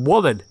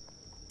 Woman.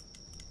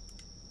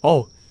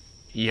 Oh.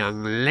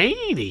 Young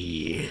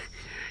lady.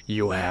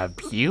 You have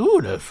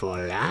beautiful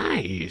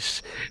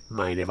eyes.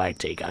 Mind if I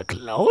take a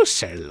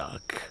closer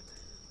look?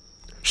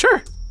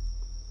 Sure.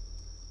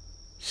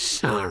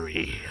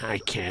 Sorry, I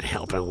can't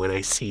help it when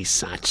I see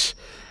such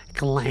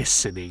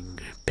glistening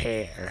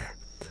pear.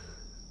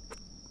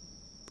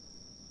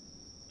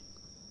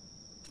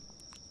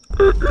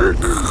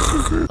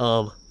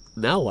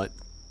 Now what?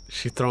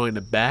 She throwing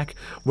it back?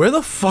 Where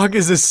the fuck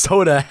is this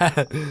soda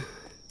at?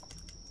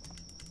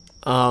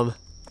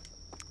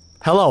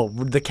 Hello,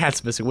 the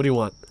cat's missing. What do you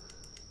want?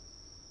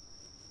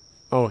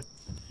 Oh,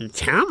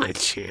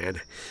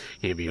 Tama-chan,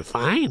 if you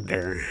find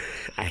her,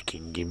 I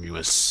can give you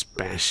a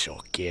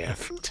special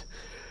gift.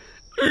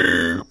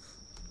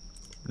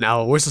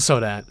 Now, where's the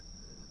soda at?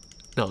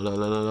 No.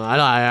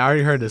 I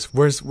already heard this.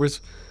 Where's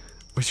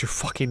your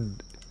fucking...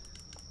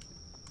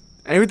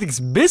 Everything's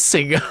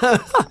missing.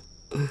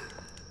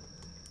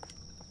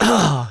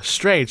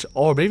 Strange.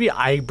 Or maybe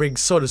I bring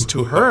sodas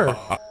to her.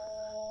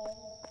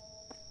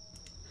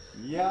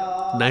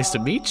 Nice to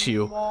meet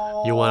you.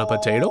 You want a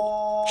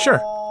potato? Sure.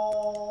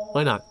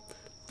 Why not?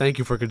 Thank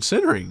you for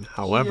considering.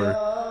 However,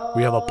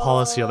 we have a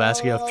policy of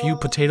asking a few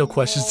potato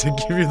questions to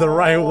give you the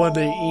right one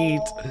to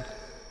eat.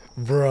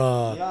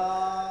 Bruh.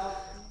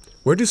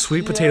 Where do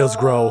sweet potatoes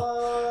grow?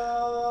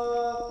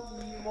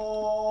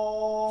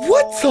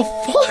 What the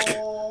fuck?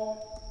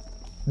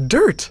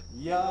 Dirt.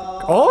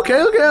 Oh, okay,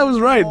 I was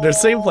right. They're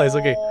same place.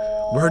 Okay.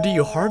 Where do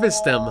you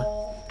harvest them?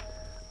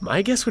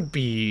 My guess would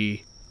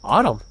be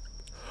autumn.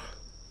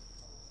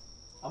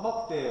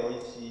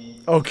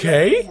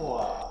 Okay.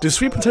 Do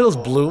sweet potatoes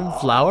bloom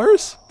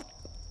flowers?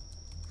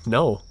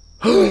 No.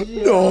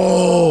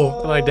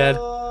 No. Am I dead?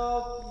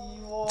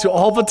 To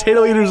all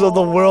potato eaters of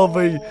the world,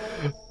 but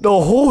the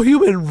whole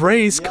human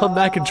race, come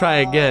back and try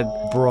again.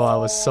 Bro, I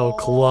was so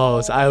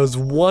close. I was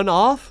 1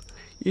 off.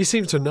 You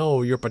seem to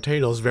know your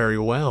potatoes very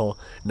well.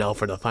 Now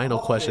for the final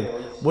question.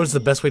 What is the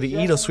best way to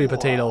eat a sweet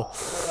potato?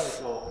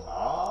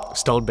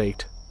 Stone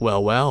baked.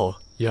 Well.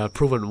 You have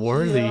proven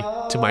worthy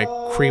to my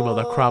cream of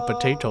the crop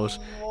potatoes.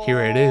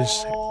 Here it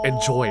is.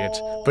 Enjoy it.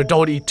 But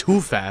don't eat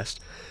too fast.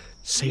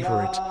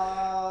 Savor it.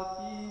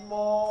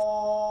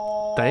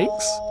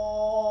 Thanks?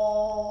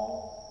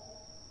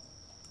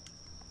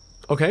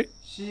 Okay.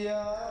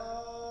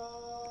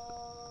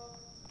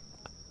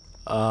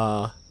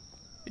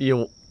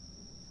 You...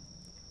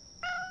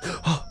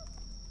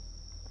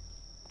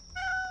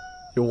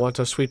 You want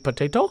a sweet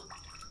potato?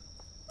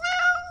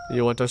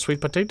 You want a sweet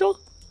potato?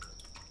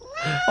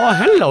 Oh,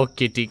 hello,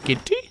 kitty.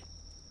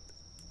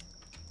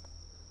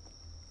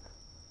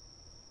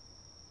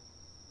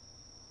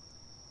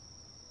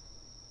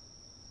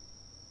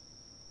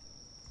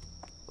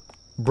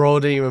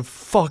 Bro didn't even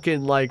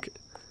fucking, like,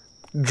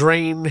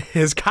 drain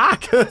his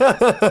cock.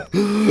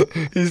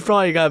 He's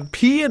probably got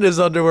pee in his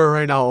underwear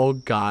right now. Oh,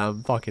 God,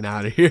 I'm fucking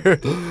out of here.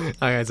 That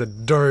guy's a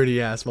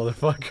dirty-ass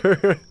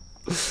motherfucker.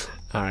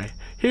 Alright,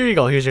 here you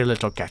go. Here's your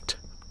little cat.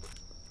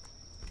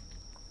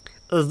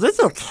 Is this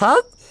a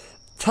cat?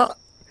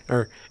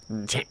 Or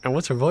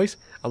what's her voice?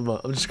 I'm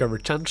just gonna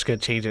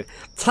change it.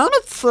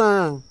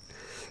 Tama-chan,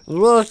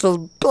 look is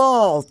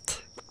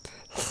bald.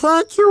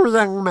 Thank you,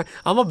 young man.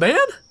 I'm a man?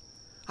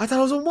 I thought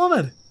I was a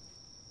woman.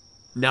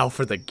 Now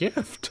for the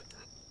gift.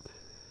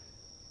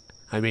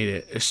 I made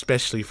it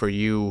especially for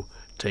you.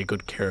 Take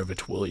good care of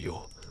it, will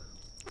you?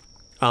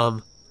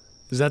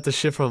 Is that the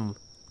shit from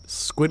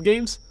Squid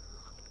Games?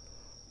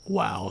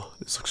 Wow,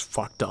 this looks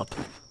fucked up.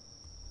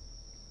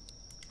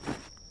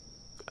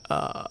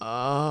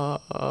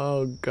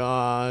 Oh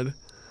God,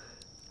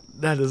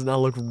 that does not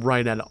look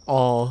right at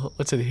all.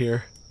 What's in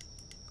here?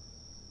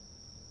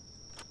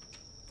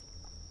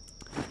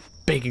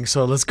 Baking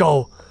soda. Let's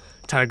go.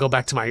 Time to go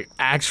back to my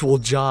actual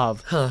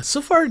job.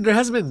 So far, there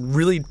hasn't been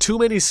really too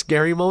many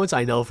scary moments.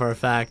 I know for a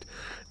fact.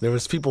 There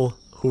was people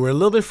who were a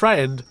little bit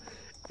frightened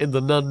in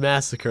the Nun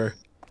Massacre,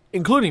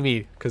 including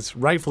me, because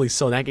rightfully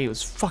so. That game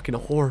was fucking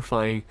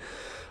horrifying.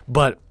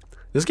 But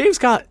This game's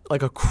got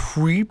like a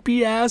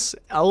creepy ass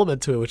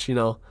element to it, which, you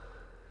know,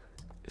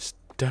 is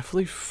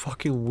definitely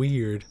fucking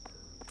weird.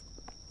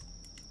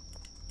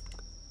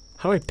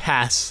 How do I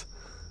pass?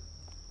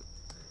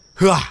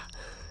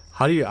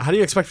 How do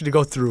you expect me to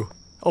go through?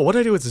 Oh, what do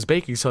I do with this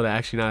baking soda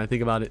actually now that I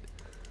think about it?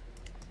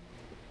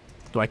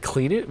 Do I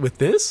clean it with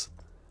this?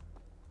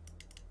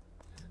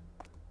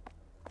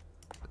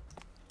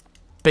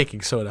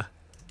 Baking soda.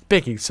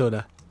 Baking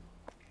soda.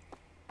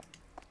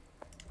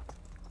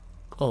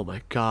 Oh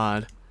my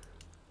god.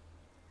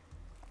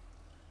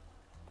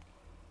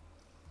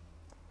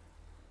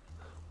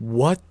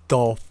 What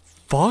the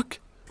fuck?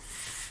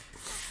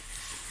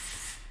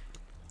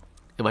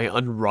 Am I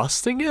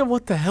unrusting it?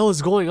 What the hell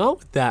is going on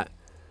with that?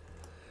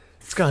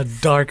 It's got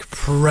a dark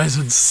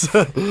presence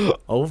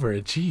over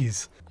it,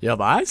 jeez.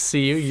 Yup, I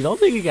see you. You don't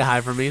think you can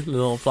hide from me,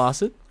 little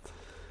faucet?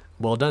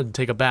 Well done,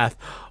 take a bath.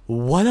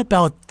 What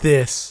about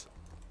this?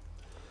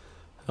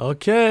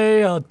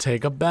 Okay, I'll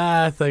take a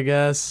bath, I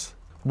guess.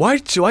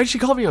 Why'd she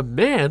call me a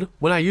man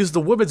when I used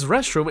the women's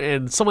restroom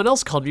and someone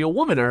else called me a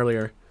woman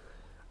earlier?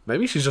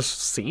 Maybe she's just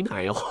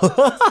senile.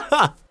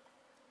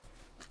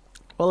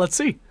 Well, let's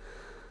see.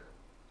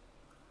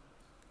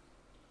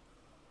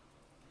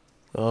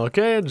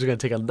 Okay, I'm just gonna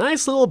take a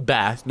nice little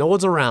bath. No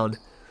one's around.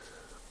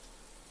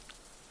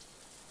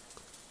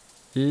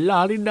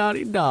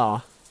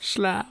 La-di-da-di-da.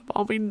 Slap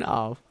on me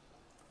now.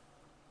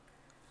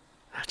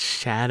 That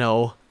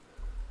shadow.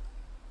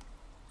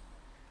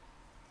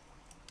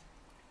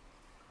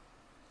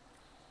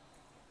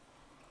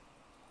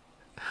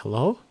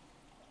 Hello?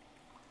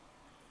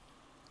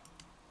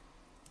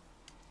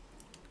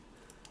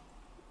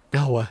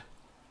 Now what?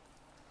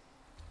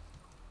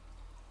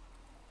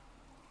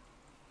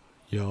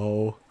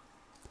 Yo.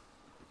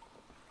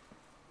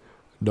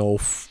 No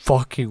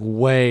fucking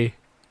way.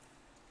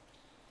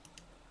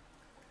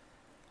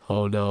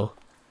 Oh no.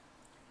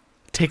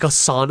 Take a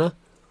sauna?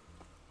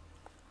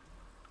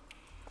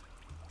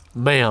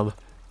 Ma'am,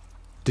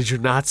 did you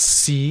not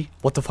see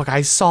what the fuck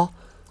I saw?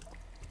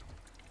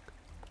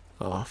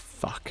 Oh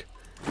fuck.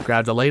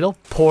 Grab the ladle,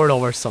 pour it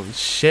over some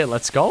shit,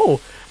 let's go.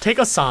 Take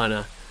a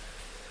sauna.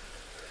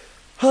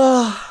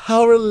 Ah,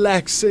 how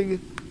relaxing.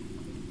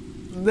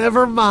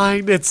 Never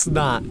mind, it's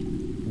not.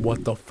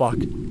 What the fuck?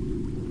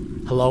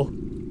 Hello?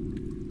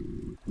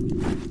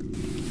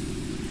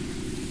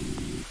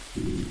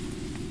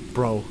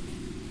 Bro.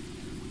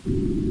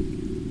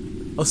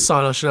 A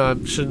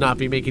sauna should not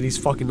be making these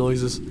fucking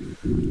noises.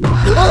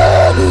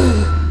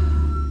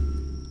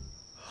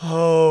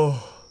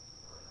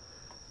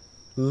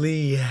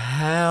 Holy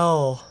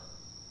hell.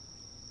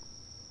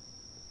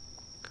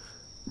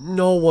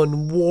 No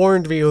one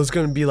warned me it was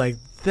gonna be like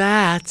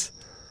that.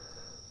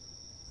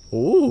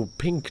 Ooh,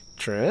 pink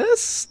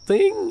dress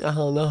thing? I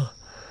don't know.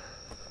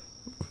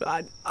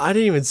 I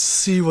didn't even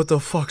see what the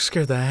fuck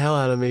scared the hell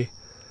out of me.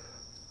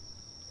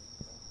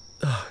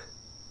 Ugh.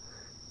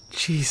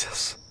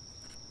 Jesus.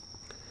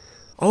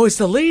 Oh, it's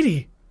the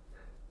lady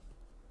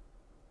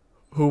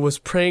who was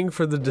praying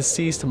for the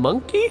deceased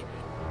monkey?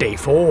 Day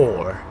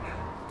 4.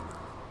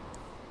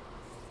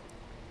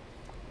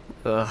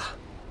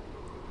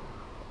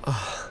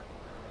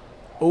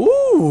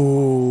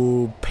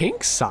 Ooh,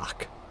 pink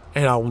sock.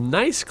 And a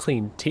nice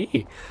clean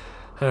tee.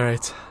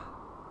 Alright.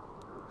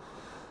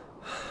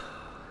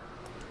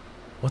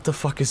 What the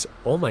fuck is...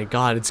 Oh my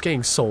god, it's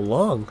getting so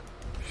long.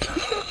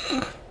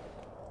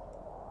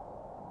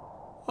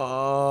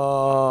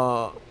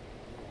 Oh,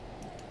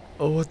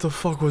 what the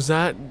fuck was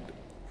that?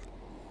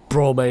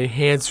 Bro, my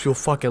hands feel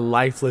fucking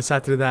lifeless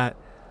after that.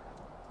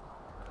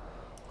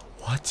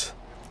 What?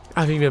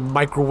 I haven't even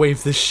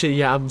microwaved this shit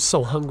yet. I'm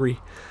so hungry.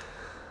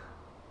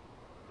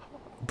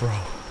 Bro.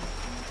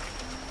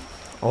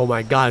 Oh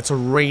my god, it's a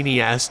rainy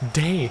ass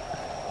day.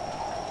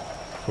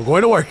 We're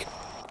going to work.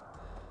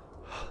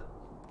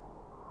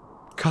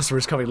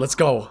 Customers coming, let's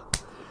go.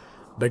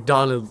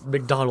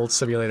 McDonald's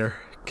simulator.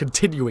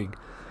 Continuing.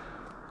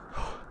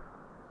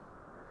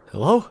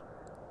 Hello?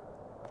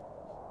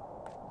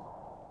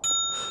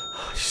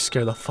 You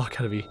scared the fuck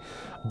out of me.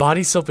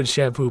 Body soap and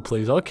shampoo,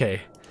 please.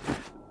 Okay.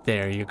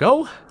 There you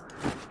go.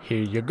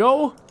 Here you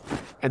go.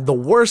 And the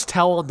worst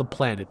towel on the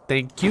planet.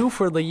 Thank you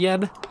for the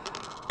yen.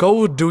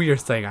 Go do your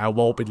thing. I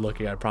won't be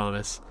looking, I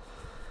promise.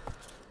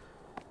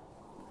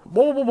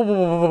 Whoa, whoa, whoa,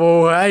 whoa, whoa,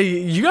 whoa.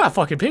 Hey, you gotta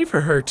fucking pay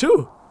for her,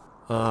 too.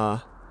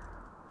 Oh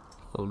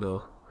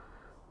no.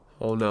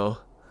 Oh no.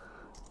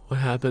 What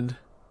happened?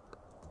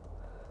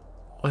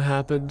 What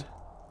happened?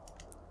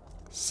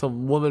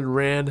 Some woman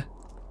ran.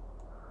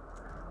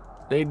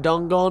 They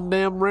done gone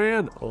damn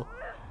ran. Oh.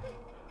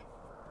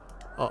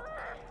 Oh.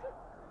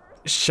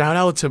 Shout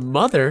out to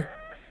mother.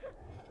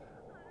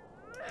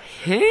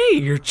 Hey,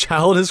 your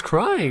child is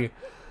crying.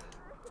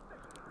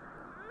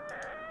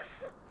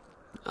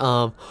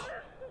 I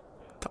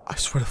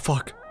swear to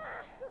fuck.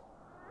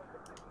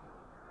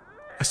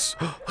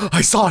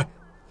 I saw it!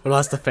 I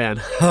lost the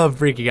fan. I'm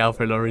freaking out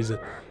for no reason.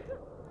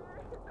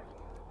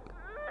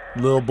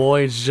 Little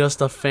boy, it's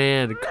just a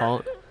fan.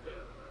 Call.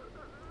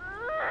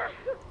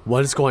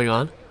 What is going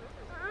on?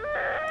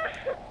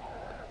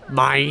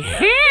 My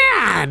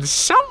hand!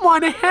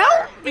 Someone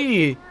help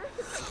me!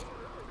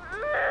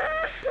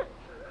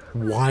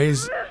 Why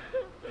is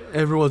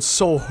everyone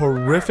so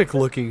horrific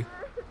looking?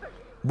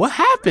 What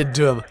happened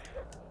to him?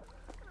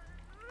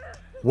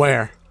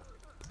 Where?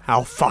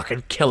 I'll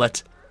fucking kill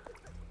it.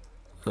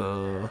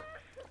 Where's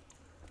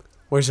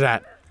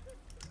that?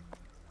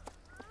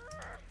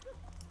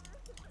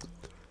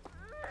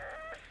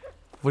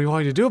 What do you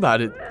want me to do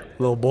about it,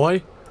 little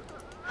boy?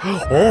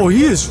 Oh,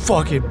 he is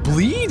fucking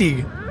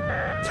bleeding.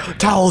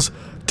 Towels!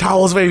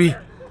 Towels, baby!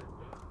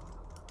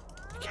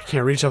 I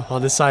can't reach him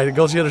on this side. It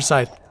goes to the other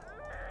side.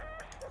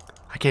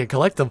 I can't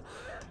collect them.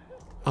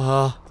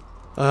 You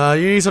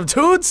need some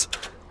tunes?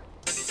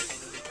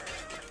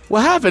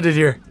 What happened in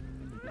here?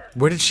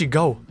 Where did she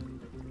go?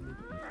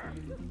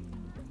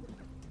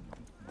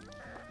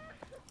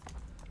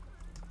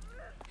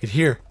 In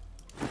here.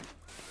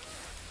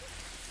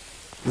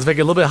 Let's make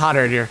it a little bit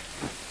hotter in here.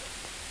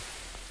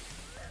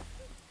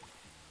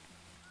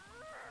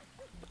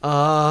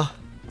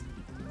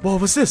 Whoa,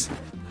 what's this?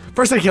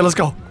 First aid kit, let's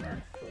go.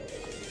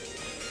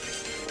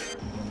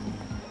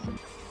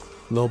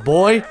 Little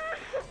boy.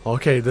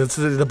 Okay,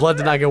 the blood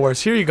did not get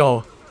worse. Here you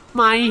go.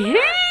 My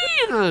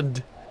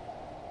hand!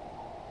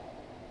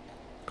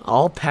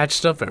 All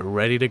patched up and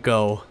ready to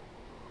go.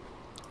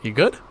 You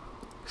good?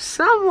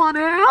 Someone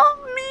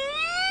help me!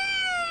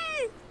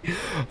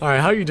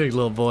 Alright, how are you doing,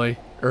 little boy?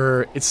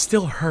 It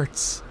still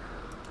hurts.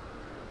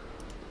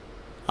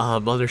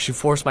 Mother, she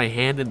forced my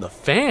hand in the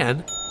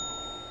fan?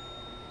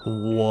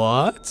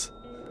 What?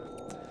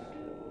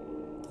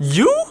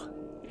 You?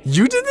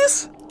 You did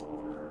this?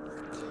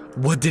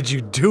 What did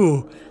you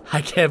do?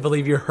 I can't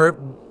believe you hurt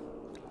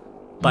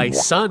my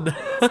son.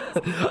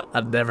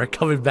 I'm never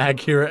coming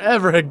back here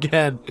ever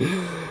again.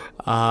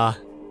 I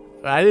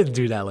didn't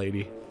do that,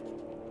 lady.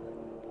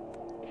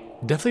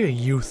 Definitely a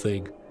you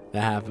thing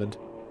that happened.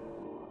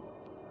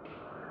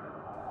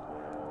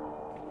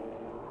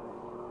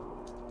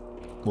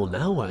 Well,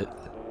 now what?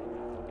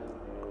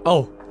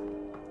 Oh.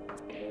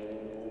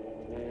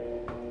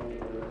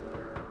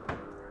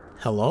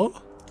 Hello?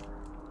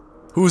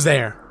 Who's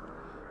there?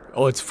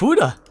 Oh, it's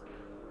Fuda.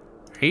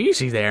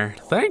 Easy there.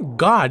 Thank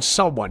God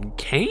someone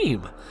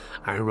came.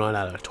 I run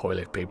out of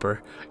toilet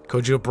paper.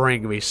 Could you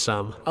bring me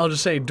some? I'll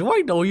just say, do I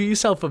know you? You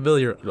sound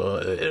familiar.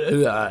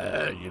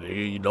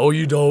 You know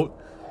you don't.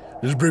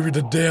 Just bring me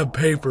the damn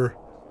paper.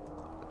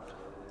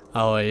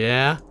 Oh,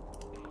 yeah?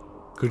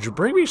 Could you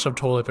bring me some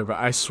toilet paper?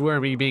 I swear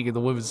me being in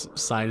the women's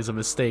side is a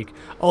mistake.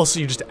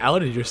 Also, you just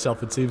outed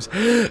yourself, it seems.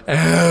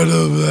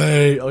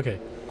 Anime. Okay.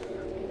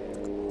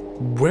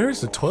 Where's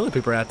the toilet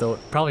paper at, though?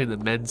 Probably in the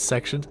men's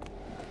section.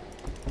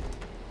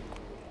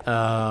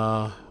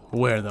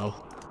 Where, though?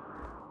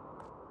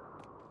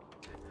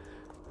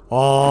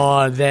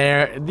 Oh,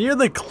 there. Near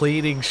the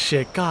cleaning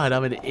shit. God,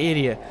 I'm an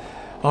idiot.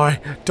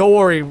 Alright, don't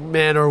worry,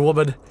 man or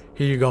woman.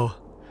 Here you go.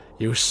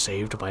 You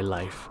saved my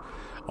life.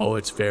 Oh,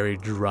 it's very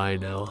dry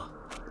now.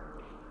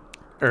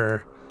 Oh.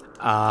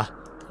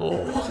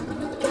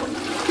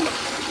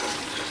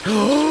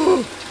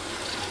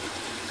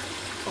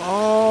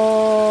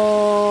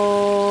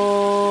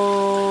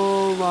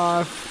 Oh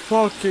my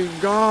fucking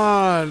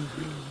God.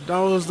 That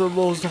was the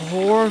most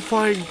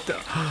horrifying. Did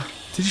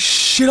he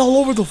shit all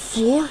over the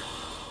floor?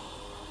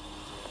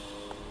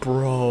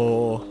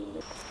 Bro.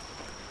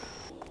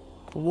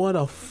 What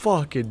a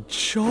fucking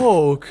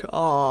joke.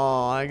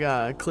 Oh, I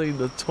gotta clean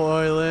the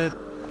toilet.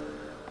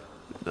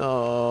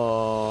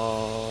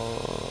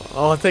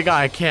 Oh, thank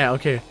God I can't.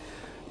 Okay.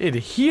 In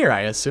here,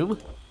 I assume.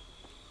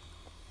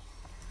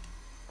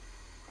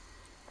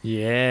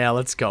 Yeah,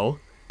 let's go.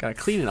 Gotta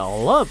clean it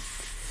all up.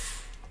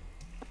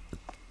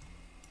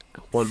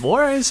 One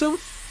more, I assume?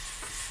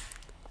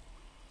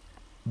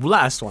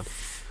 Last one.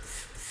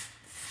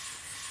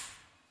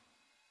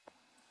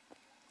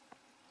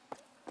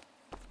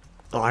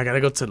 Oh, I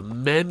gotta go to the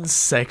men's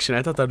section.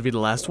 I thought that would be the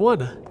last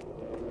one.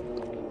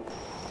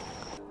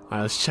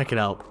 Alright, let's check it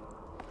out.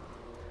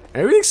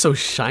 Everything's so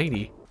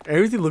shiny.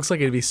 Everything looks like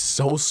it'd be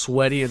so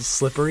sweaty and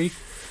slippery.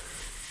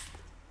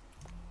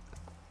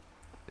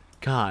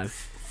 God.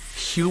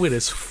 Humid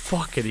as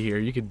fuck in here.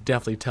 You can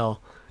definitely tell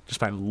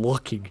just by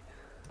looking.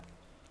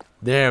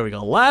 There we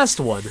go. Last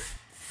one.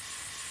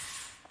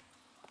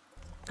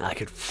 I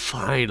could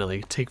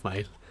finally take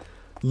my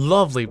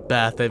lovely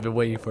bath I've been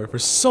waiting for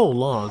so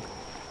long.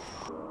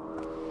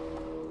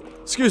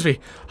 Excuse me.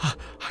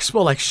 I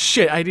smell like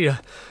shit. I need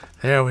a...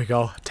 There we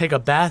go. Take a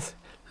bath.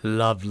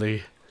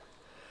 Lovely.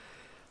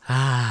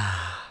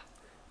 Ah.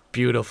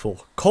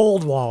 Beautiful.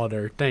 Cold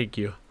water. Thank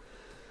you.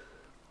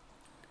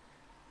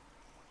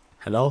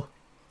 Hello?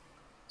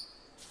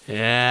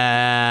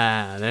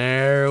 Yeah.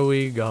 There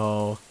we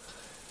go.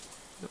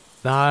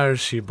 There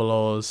she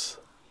blows.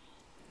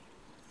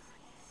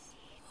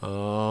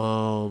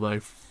 Oh my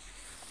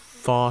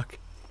fuck.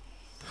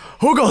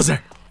 Who goes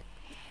there?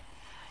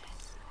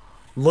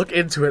 Look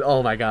into it.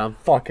 Oh my God, I'm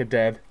fucking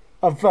dead.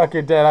 I'm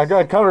fucking dead. I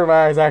gotta cover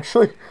my eyes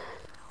actually.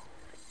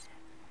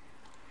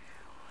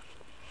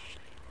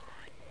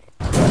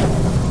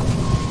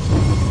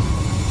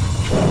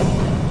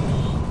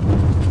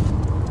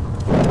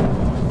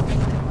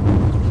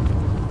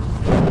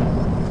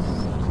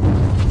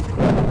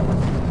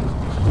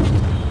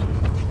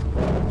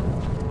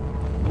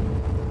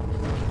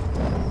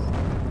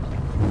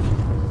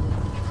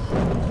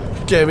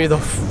 Get me the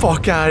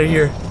fuck out of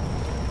here.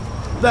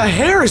 The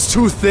hair is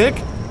too thick.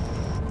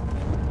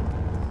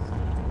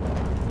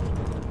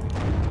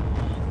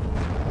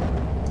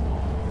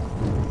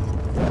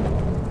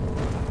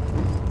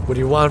 What do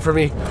you want from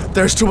me?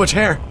 There's too much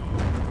hair.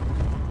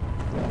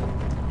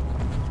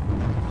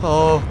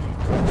 Oh.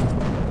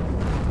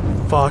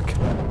 Fuck.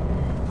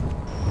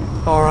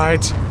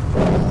 Alright.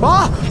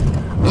 Ah!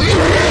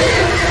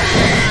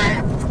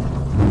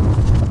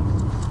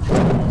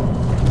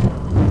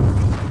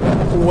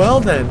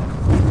 Well then.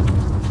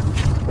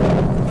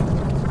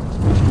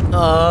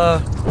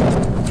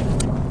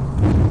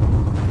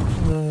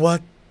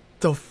 What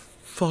the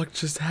fuck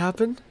just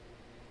happened?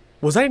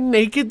 Was I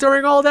naked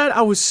during all that?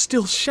 I was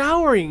still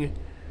showering.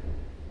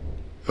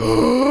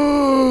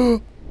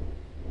 Oh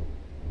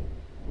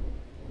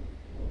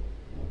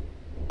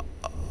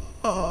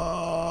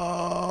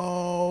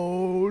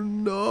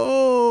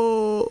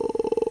no.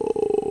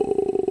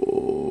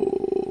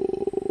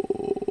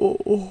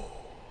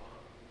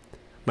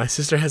 My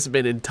sister hasn't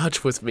been in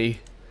touch with me.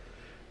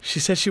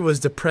 She said she was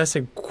depressed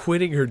and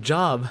quitting her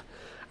job.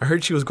 I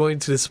heard she was going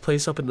to this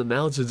place up in the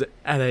mountains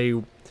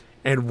and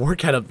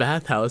work at a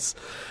bathhouse.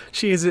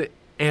 She isn't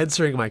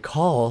answering my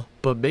call,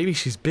 but maybe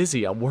she's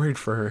busy. I'm worried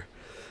for her.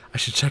 I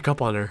should check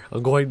up on her.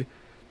 I'm going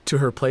to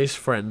her place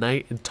for a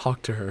night and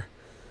talk to her.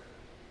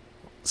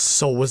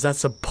 So was that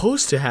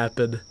supposed to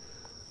happen?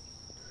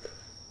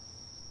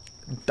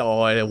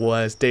 Oh, it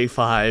was. Day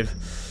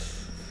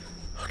 5.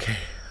 Okay.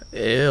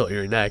 Ew,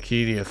 your neck.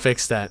 You need to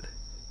fix that.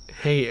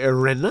 Hey,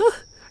 Irena?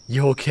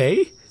 You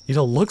okay? You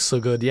don't look so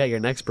good. Yeah, your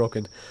neck's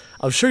broken.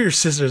 I'm sure your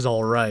sister's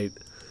alright.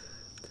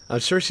 I'm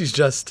sure she's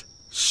just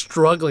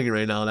struggling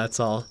right now, that's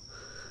all.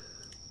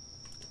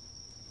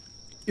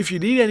 If you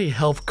need any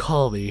help,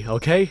 call me,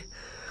 okay?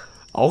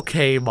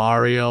 Okay,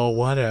 Mario,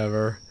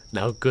 whatever.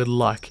 Now, good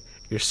luck.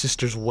 Your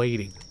sister's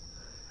waiting.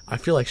 I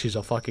feel like she's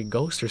a fucking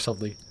ghost or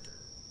something.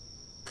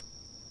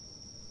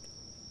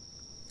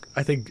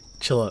 I think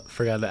Chilla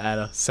forgot to add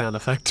a sound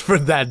effect for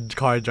that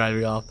car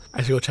driving off.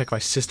 I should go check my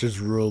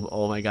sister's room.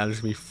 Oh my god, there's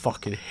gonna be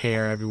fucking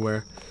hair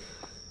everywhere.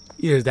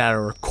 Either that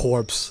or a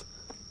corpse.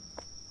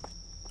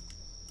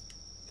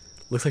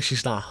 Looks like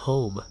she's not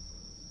home.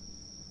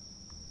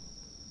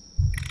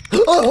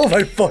 Oh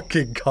my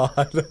fucking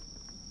god.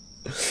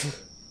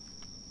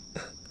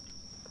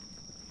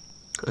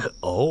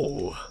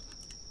 Oh.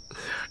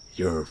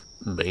 Your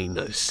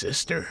main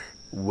sister.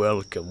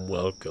 Welcome,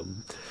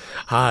 welcome.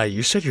 Hi,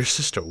 you said your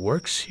sister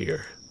works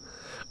here.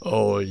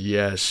 Oh,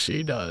 yes,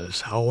 she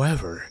does.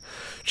 However,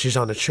 she's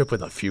on a trip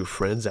with a few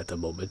friends at the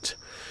moment.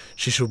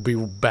 She should be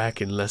back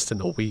in less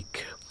than a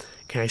week.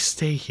 Can I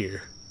stay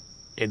here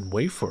and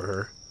wait for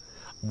her?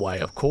 Why,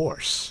 of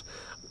course.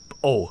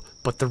 Oh,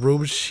 but the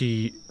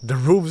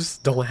rooms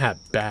don't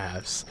have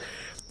baths.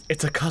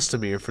 It's a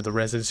custom here for the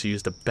residents to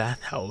use the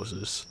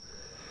bathhouses.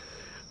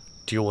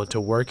 Do you want to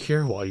work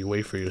here while you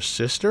wait for your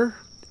sister?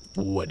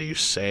 What do you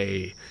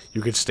say?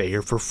 You can stay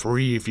here for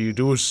free if you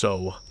do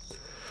so.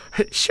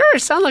 Sure,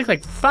 sounds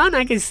like fun.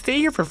 I can stay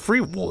here for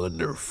free.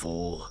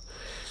 Wonderful.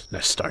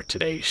 Let's start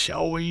today,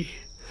 shall we?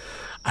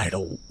 I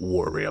don't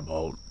worry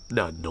about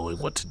not knowing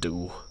what to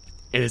do.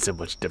 It isn't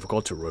much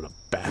difficult to run a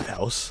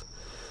bathhouse.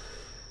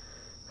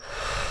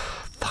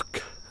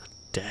 Fuck.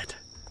 Dead.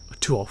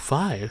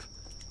 205?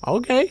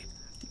 Okay.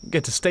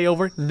 Get to stay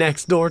over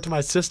next door to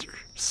my sister.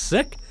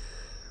 Sick.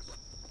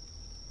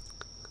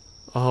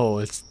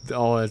 Oh,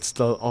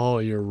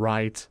 you're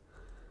right.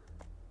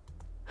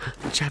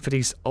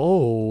 Japanese.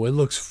 Oh, it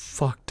looks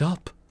fucked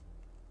up.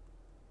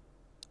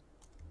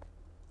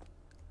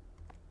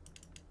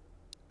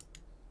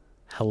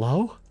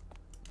 Hello?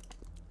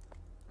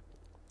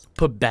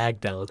 Put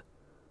bag down.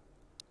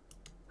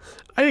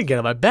 I didn't get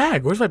out my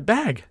bag. Where's my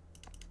bag?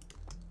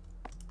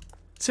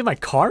 It's in my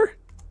car?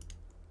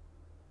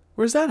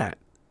 Where's that at?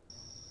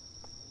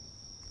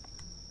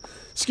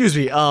 Excuse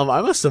me,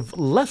 I must have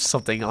left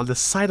something on the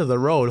side of the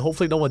road.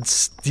 Hopefully no one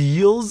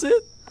steals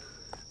it.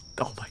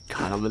 Oh my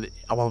god,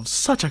 I'm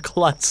such a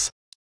klutz.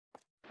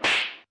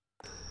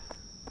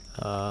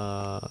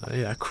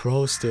 Yeah,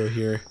 crow's still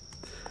here.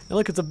 And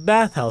look, it's a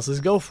bathhouse. Let's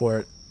go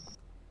for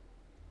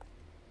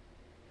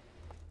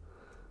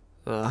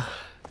it.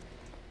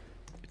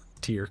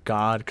 Dear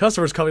God.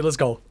 Customers coming. Let's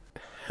go.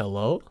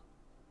 Hello?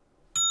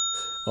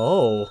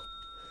 Oh.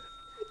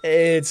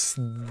 It's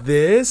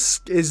this?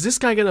 Is this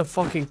guy gonna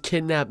fucking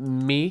kidnap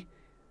me?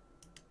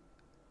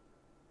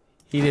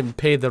 He didn't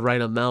pay the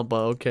right amount, but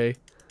okay.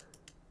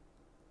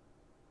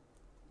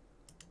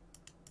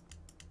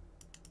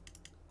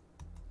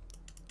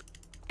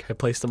 Can I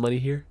place the money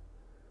here?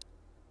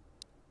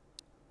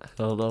 I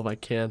don't know if I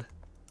can.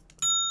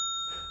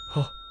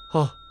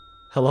 Oh,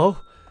 hello?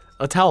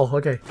 A towel,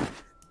 okay.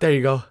 There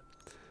you go.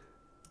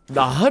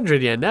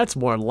 100 yen, that's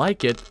more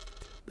like it.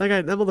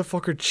 That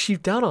motherfucker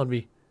cheaped out on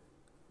me.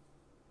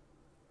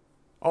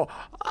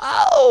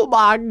 Oh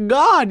my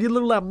god, you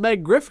look like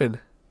Meg Griffin.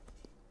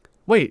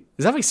 Wait,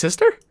 is that my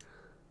sister?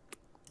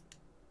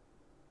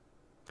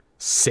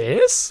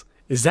 Sis?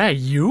 Is that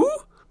you?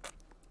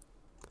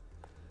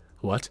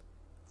 What?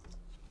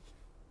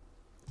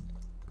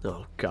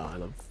 Oh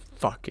god, I'm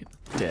fucking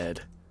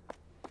dead.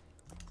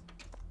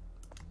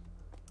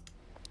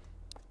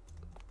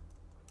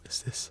 What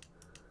is this?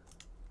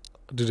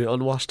 Do the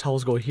unwashed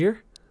towels go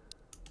here?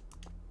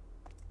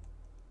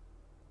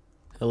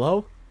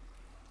 Hello?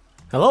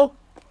 Hello?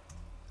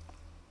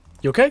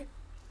 You okay?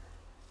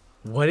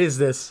 What is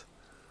this?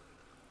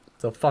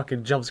 It's a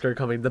fucking jump scare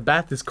coming. The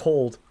bath is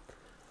cold.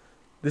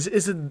 This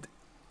isn't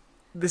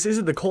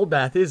the cold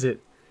bath, is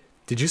it?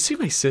 Did you see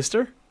my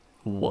sister?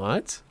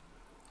 What?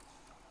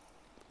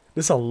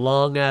 This is a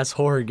long ass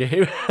horror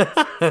game.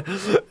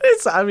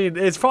 I mean,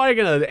 it's probably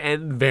gonna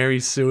end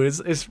very soon. It's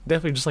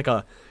definitely just like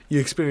a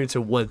you experience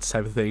it once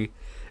type of thing.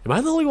 Am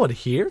I the only one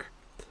here?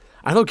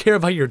 I don't care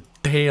about your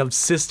damn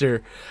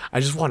sister.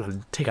 I just want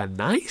to take a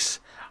nice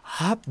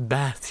hot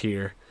bath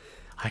here.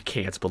 I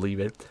can't believe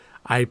it.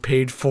 I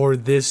paid for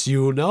this,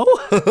 you know?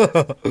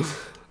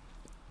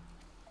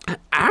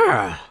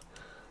 Ah!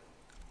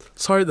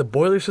 Sorry, the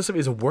boiler system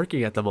isn't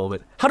working at the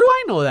moment. How do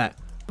I know that?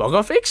 Well,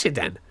 go fix it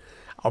then.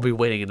 I'll be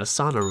waiting in the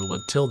sauna room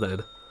until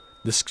then.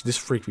 This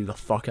freaked me the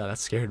fuck out. That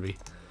scared me.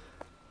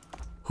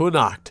 Who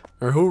knocked?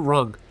 Or who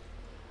rung?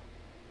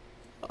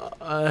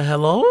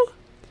 Hello?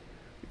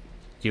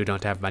 You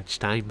don't have much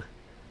time.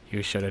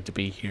 You shouldn't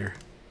be here.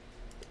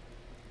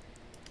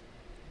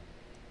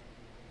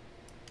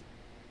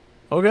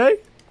 Okay.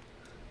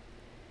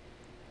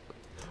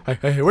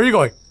 Hey, where are you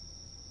going?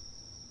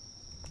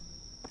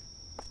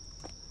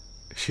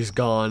 She's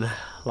gone,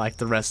 like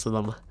the rest of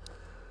them.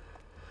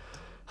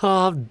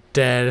 Oh, I'm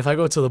dead. If I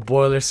go to the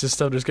boiler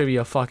system, there's gonna be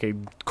a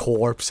fucking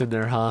corpse in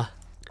there, huh?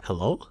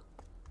 Hello?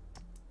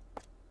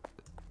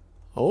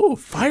 Oh,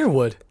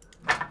 firewood.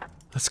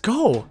 Let's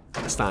go.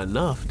 That's not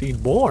enough.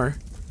 Need more.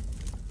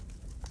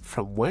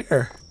 From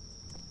where?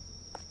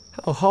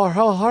 How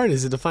hard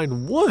is it to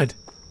find wood?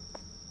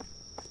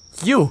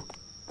 You.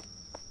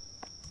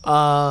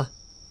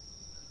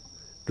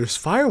 There's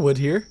firewood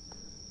here.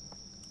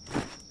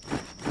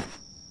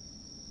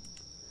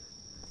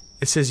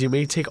 It says you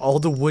may take all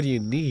the wood you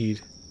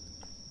need.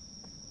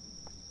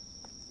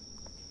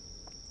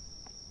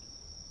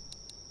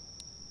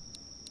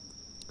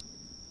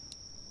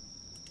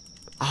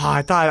 Ah,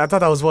 I thought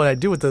that was what I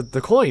do with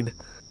the coin.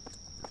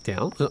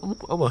 Damn,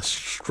 I'm a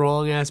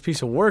strong ass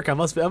piece of work. I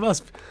must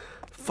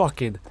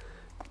fucking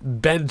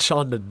bench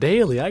on the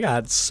daily. I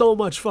got so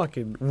much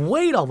fucking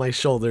weight on my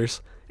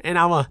shoulders, and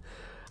I'm a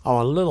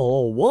little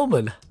old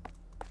woman.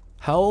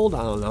 How old?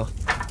 I don't know.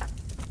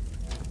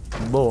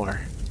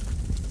 More.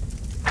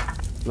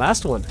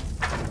 Last one.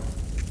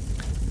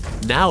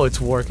 Now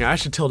it's working. I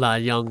should tell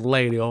that young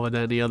lady over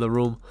there in the other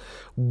room.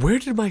 Where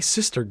did my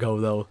sister go,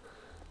 though?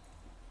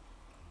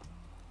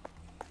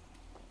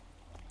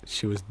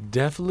 She was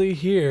definitely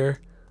here.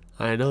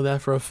 I know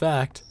that for a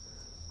fact.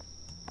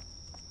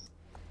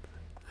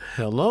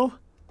 Hello?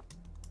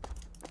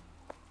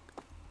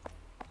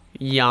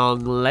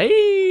 Young lady.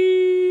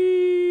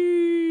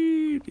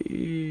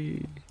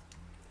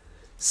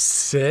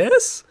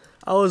 Sis?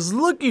 I was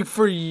looking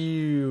for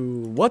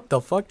you. What the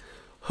fuck?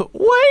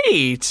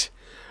 Wait.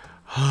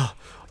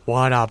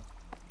 What a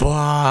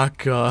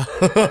baka.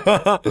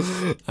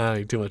 I'm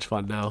having too much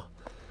fun now.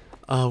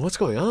 What's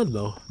going on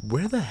though?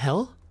 Where the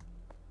hell?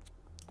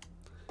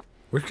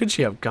 Where could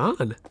she have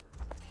gone?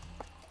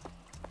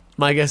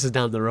 My guess is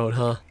down the road,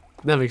 huh?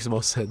 That makes the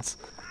most sense.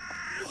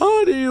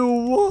 What do you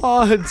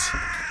want?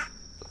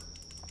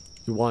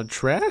 You want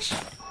trash?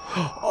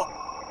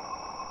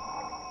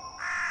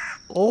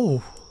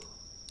 Oh.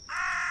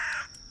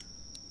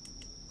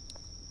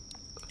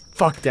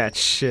 Fuck that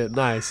shit.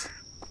 Nice.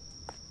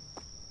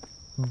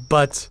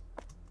 But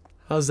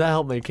how does that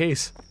help my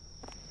case?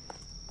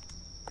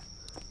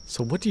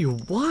 So what do you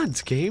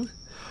want, game?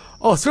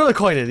 Oh, throw the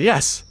coin in.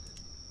 Yes.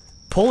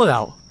 Pull it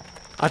out.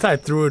 I thought I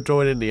throw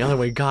it in the other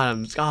way.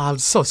 God, I'm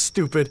so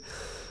stupid.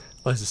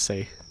 What does it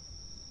say?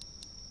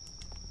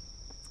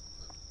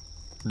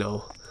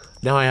 No.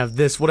 Now I have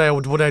this. What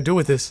do I do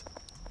with this?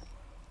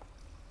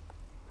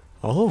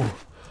 Oh.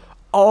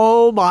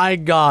 Oh my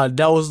god,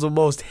 that was the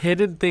most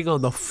hidden thing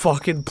on the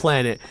fucking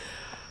planet.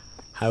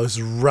 I was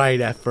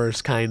right at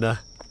first, kinda.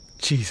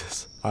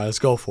 Jesus. Alright, let's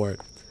go for it.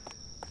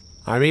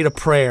 I made a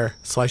prayer,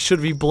 so I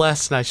should be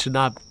blessed and I should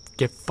not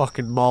get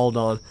fucking mauled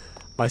on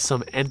by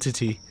some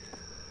entity.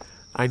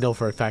 I know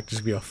for a fact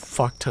there's gonna be a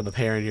fuck ton of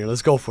hair in here.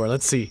 Let's go for it.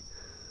 Let's see.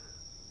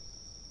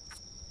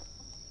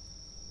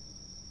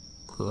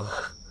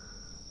 Ugh.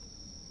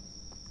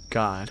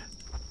 God.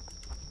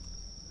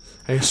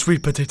 Hey,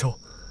 sweet potato.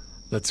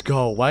 Let's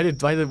go. Why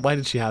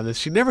did she have this?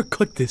 She never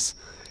clicked this.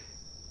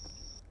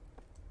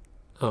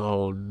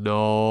 Oh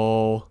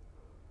no.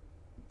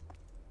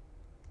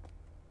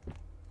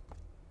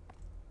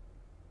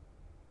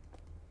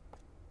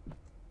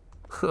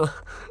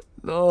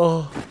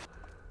 No.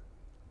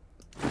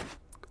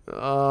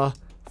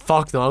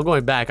 Fuck no, I'm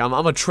going back. I'm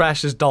gonna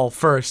trash this doll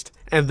first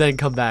and then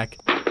come back.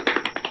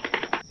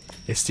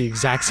 It's the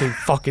exact same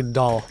fucking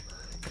doll.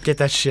 Get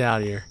that shit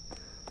out of here.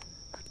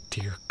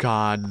 Dear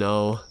God,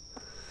 no.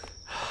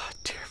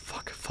 Dear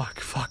fuck.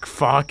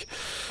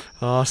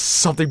 Oh,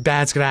 something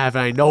bad's gonna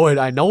happen. I know it.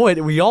 I know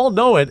it. We all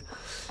know it.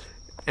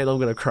 And I'm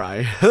gonna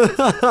cry.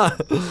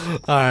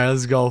 Alright,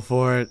 let's go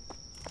for it.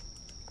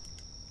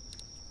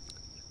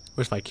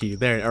 Where's my key?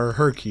 There, or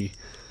her key.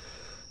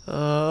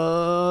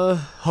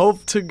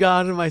 Hope to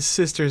God my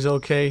sister's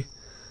okay.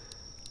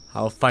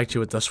 I'll fight you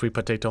with the sweet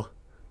potato.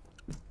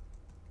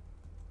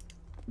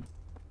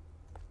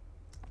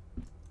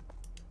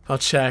 I'll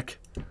check.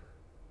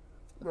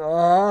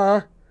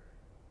 What?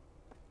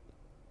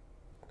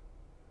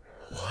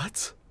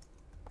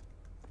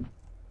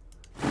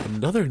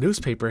 Another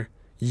newspaper.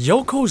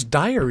 Yoko's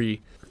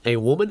diary. A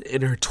woman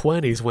in her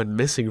 20s went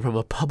missing from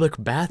a public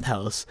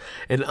bathhouse.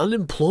 An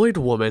unemployed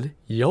woman,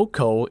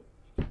 Yoko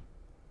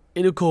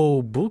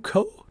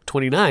Inukobuko,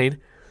 29,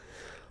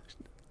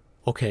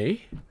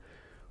 okay,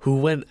 who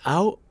went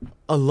out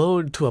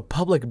alone to a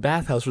public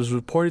bathhouse, was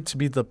reported to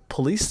be the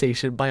police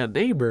station by a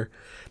neighbor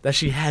that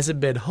she hasn't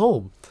been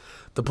home.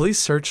 The police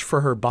searched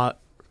for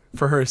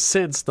her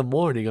since the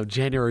morning of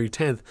January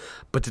 10th,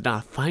 but did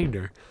not find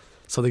her.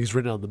 Something's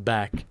written on the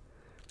back.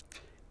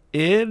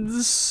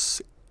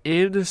 What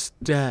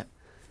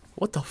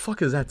the fuck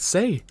does that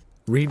say?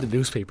 Read the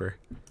newspaper.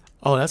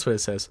 Oh, that's what it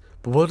says.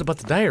 But what about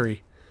the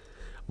diary?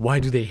 Why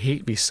do they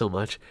hate me so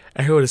much?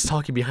 Everyone is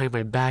talking behind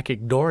my back,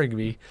 ignoring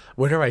me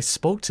whenever I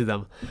spoke to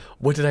them.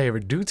 What did I ever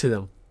do to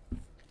them?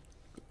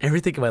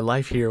 Everything in my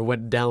life here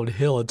went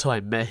downhill until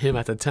I met him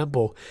at the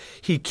temple.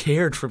 He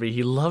cared for me.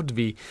 He loved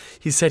me.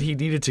 He said he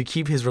needed to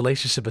keep his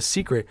relationship a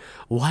secret.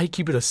 Why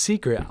keep it a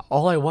secret?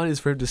 All I want is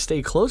for him to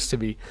stay close to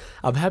me.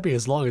 I'm happy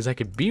as long as I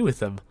can be with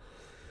him.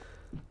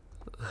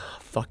 I'm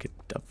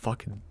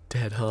fucking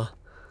dead, huh?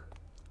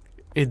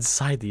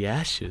 Inside the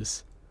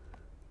ashes.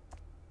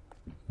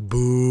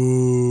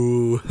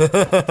 Boo.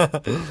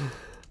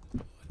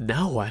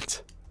 Now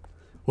what?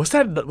 What's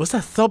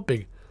that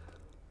thumping?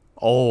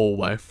 Oh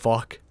my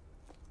fuck.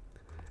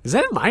 Is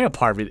that in my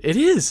apartment? It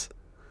is.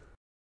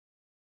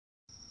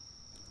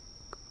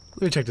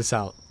 Let me check this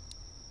out.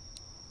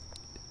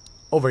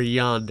 Over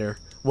yonder.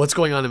 What's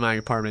going on in my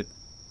apartment?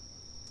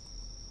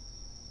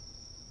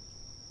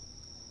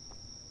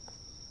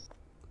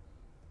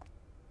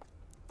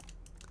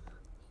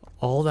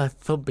 All that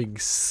thumping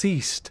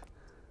ceased.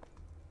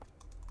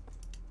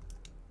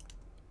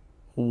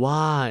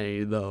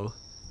 Why, though?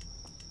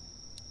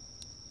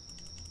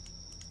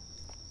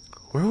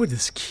 Where would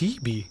this key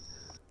be?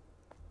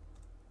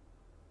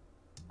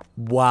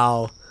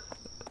 Wow.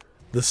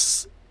 The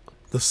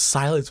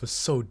silence was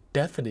so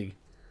deafening.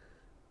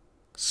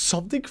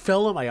 Something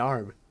fell on my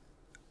arm.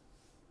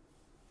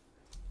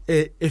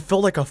 It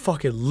felt like a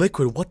fucking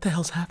liquid. What the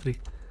hell's happening?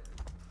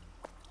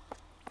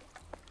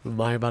 Am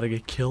I about to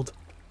get killed?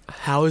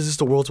 How is this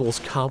the world's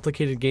most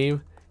complicated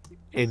game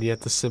and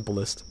yet the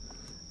simplest?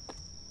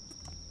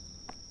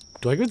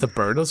 Do I get the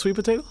bird on sweet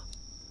potato?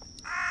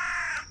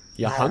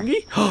 You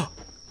hungry?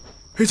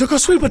 He took a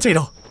sweet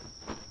potato!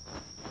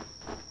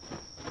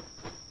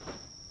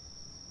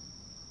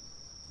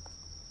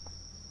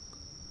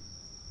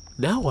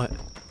 Now what?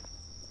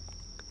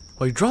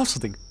 Oh, you dropped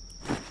something.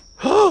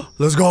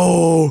 Let's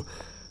go!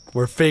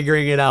 We're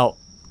figuring it out.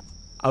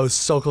 I was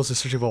so close to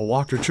searching for a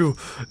walkthrough too,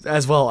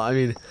 as well. I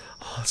mean,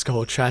 let's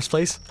go, trash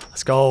place.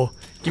 Let's go.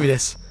 Give me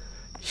this.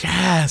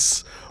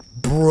 Yes!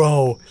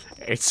 Bro,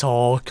 it's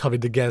all coming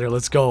together.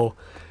 Let's go.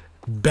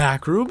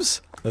 Back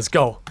rooms? Let's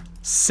go.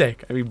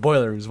 Sick. I mean,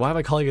 boiler rooms. Why am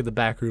I calling it the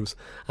back rooms?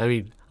 I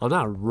mean, I'm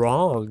not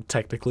wrong,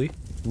 technically.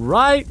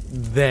 Right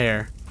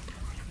there.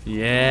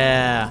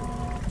 Yeah.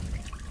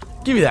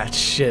 Give me that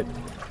shit.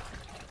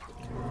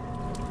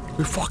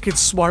 We fucking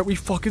smart. We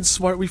fucking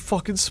smart. We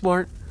fucking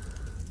smart.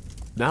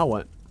 Now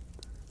what?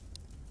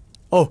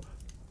 Oh,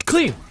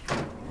 clean.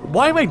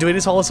 Why am I doing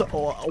this all this?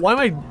 Why am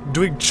I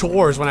doing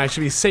chores when I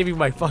should be saving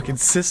my fucking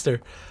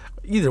sister?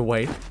 Either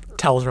way,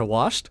 towels are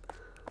washed.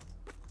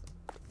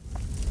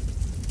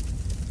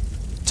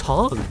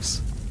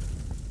 Tongs.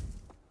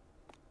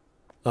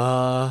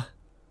 What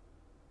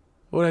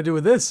do I do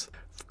with this?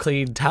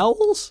 Clean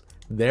towels?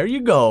 There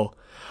you go.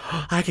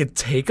 I can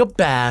take a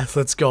bath.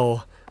 Let's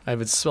go. I've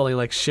been smelling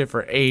like shit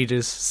for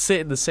ages.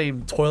 Sit in the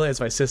same toilet as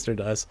my sister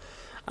does.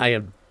 I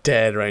am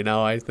dead right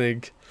now, I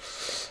think.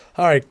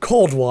 Alright,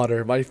 cold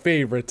water, my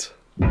favorite.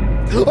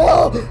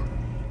 Oh!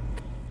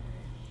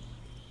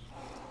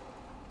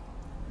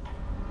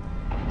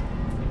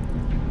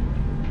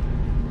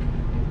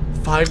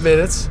 5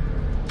 minutes?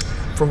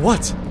 For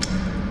what?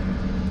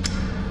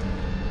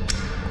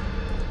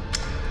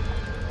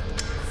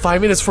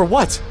 5 minutes for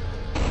what?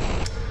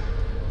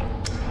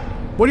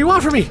 What do you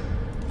want from me?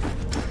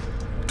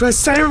 Do I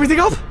set everything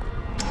up?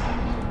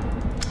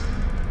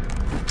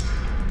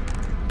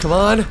 Come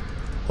on.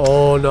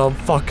 Oh no, I'm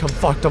fucked, I'm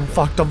fucked, I'm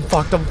fucked, I'm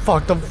fucked, I'm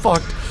fucked, I'm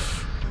fucked.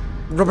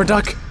 Rubber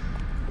duck.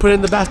 Put it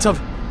in the bathtub.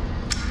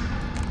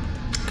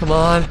 Come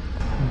on.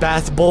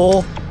 Bath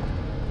bowl.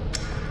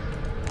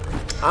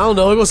 I don't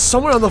know, it was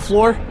somewhere on the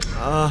floor.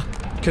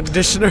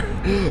 Conditioner.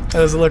 That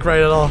doesn't look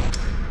right at all.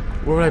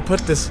 Where would I put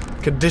this?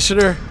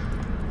 Conditioner.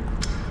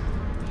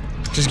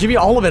 Just give me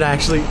all of it,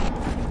 actually.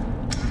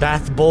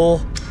 Bath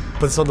bowl.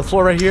 Put this on the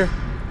floor right here.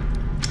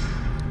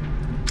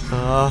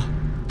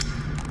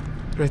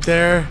 Right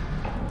there.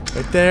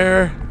 Right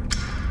there.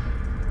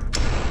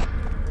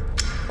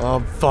 Oh,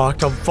 I'm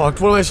fucked. I'm fucked.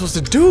 What am I supposed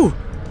to do?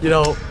 You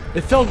know,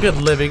 it felt good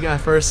living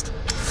at first.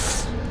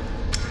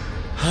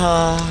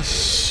 Ah,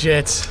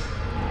 shit.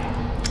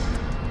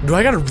 Do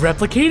I gotta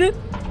replicate it?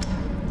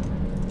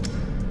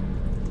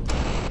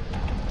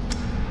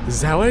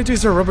 Is that what I do?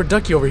 Is there a rubber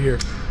ducky over here?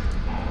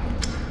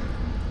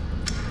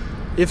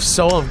 If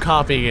so, I'm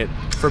copying it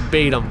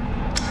verbatim.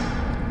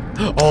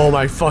 Oh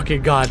my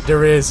fucking god,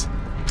 there is.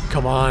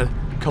 Come on,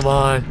 come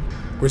on.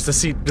 Where's the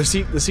seat? The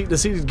seat, the seat, the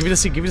seat. Give me the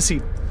seat, give me the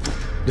seat.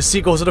 The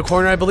seat goes in the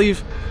corner, I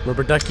believe.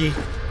 Rubber ducky.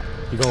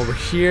 You go over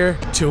here.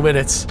 2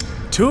 minutes.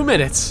 2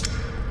 minutes.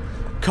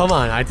 Come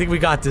on, I think we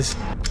got this.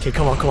 Okay,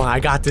 come on, come on. I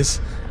got this.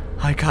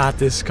 I got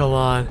this. Come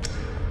on.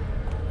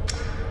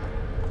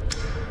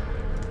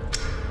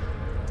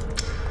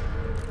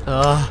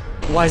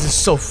 Why is this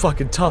so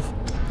fucking tough?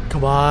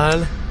 Come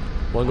on.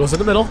 One goes in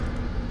the middle.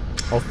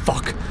 Oh,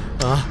 fuck.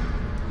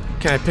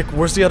 Can I pick?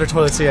 Where's the other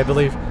toilet seat, I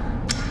believe?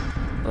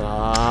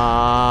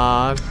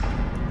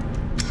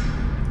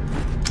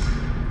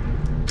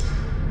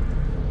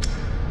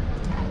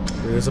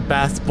 There's a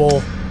bath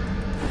bowl.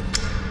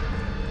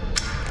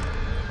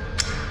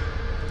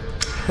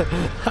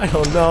 I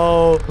don't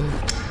know.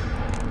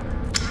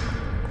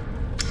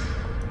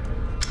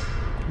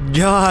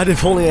 God,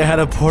 if only I had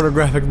a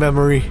pornographic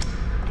memory.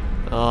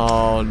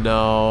 Oh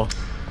no.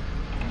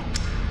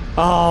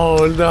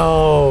 Oh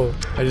no.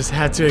 I just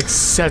had to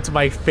accept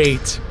my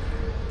fate.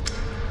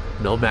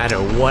 No matter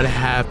what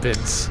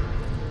happens.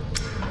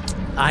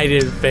 I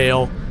didn't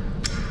fail.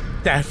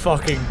 That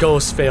fucking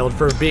ghost failed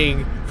for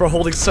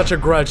holding such a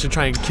grudge to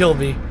try and kill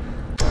me.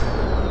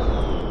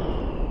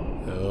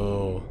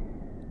 Oh.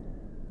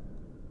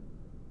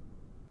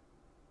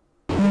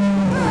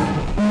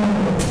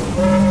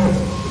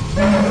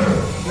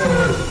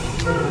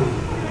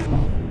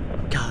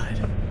 God.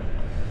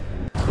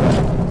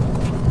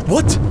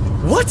 What?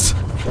 What?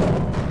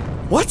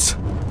 What?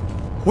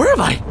 Where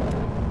am I?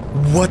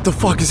 What the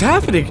fuck is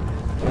happening?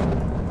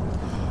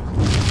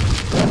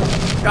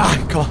 Ah,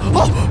 come on.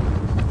 Oh!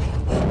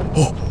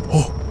 Oh,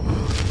 oh.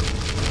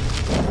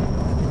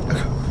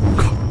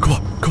 Come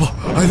on, come on.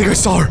 I think I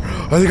saw her.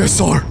 I think I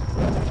saw her.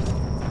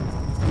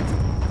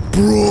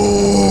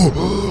 Bro!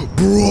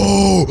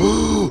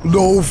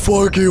 No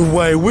fucking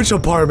way. Which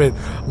apartment?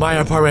 My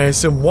apartment, I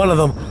assume one of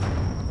them.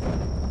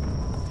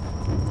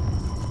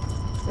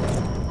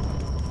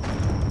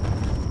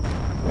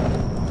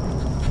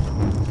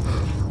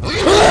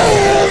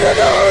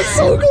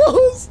 So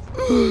close!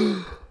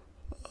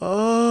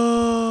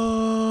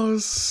 Oh,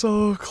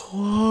 so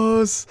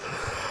close.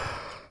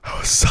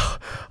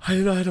 I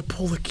didn't know how to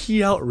pull the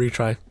key out.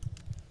 Retry.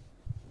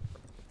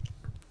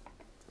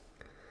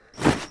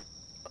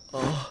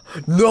 Oh,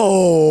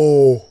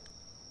 no!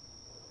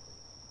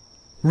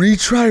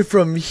 Retry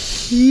from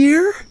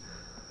here?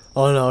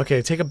 Oh no,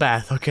 okay, take a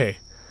bath, okay.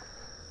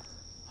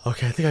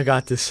 Okay, I think I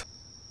got this.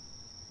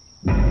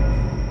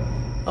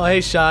 Oh,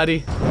 hey,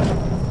 Shoddy.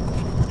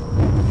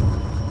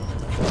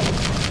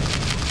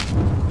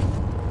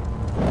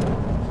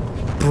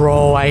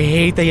 Bro, I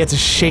hate that you have to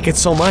shake it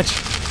so much.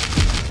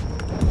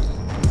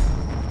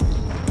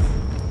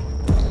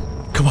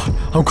 Come on,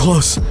 I'm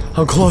close.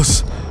 I'm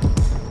close.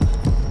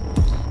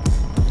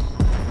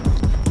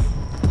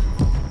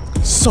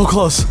 So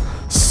close.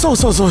 So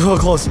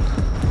close.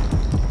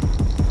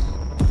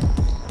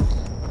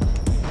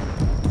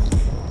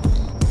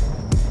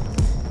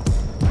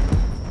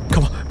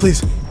 Come on,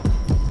 please.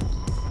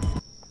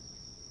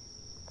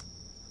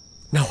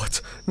 Now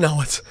what? Now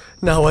what?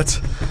 Now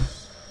what?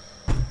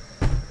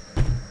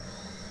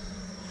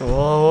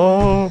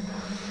 Oh.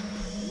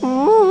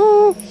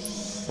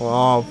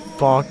 Oh,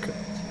 fuck.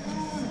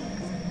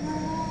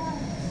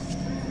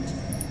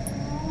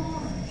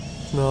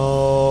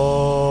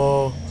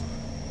 No.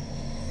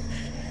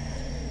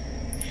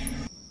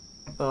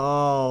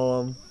 Oh,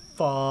 I'm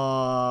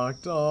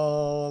fucked.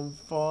 Oh, I'm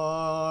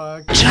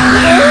fucked.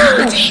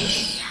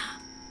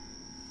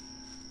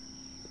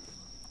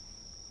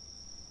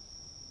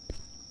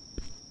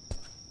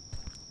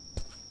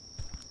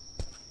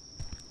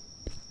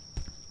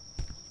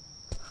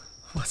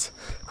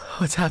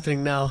 What's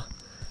happening now?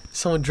 Is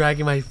someone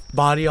dragging my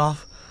body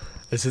off?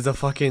 Is it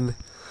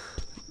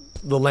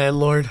the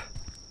landlord?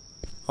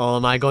 Oh,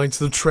 am I going to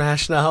the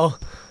trash now?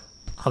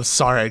 I'm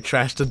sorry I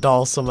trashed the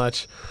doll so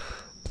much.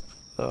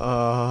 Where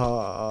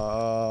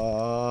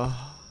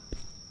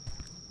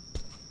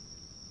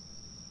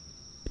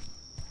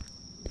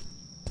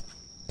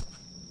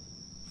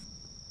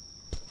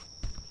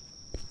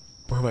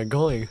am I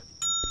going?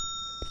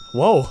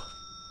 Whoa!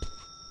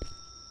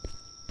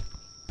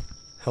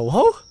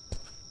 Hello?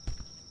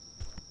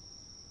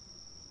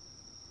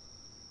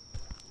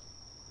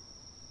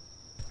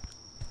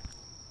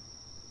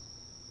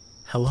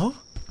 Hello?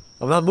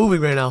 I'm not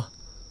moving right now.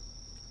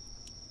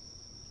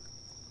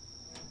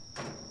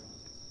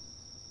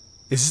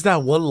 Is this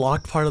that one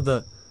locked part of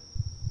the...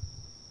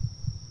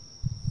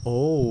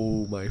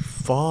 Oh my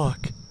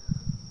fuck.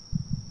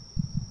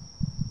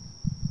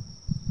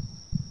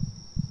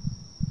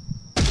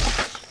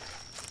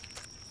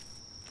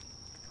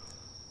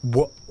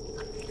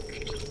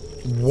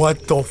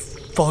 What the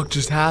fuck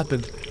just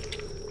happened?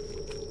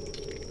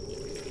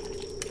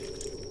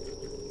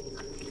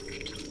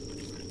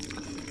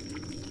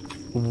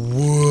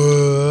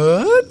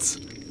 What?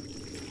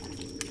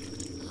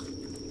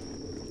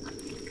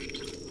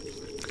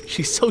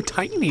 She's so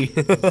tiny.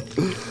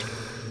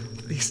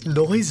 These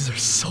noises are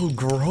so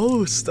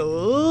gross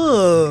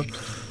though. Ugh.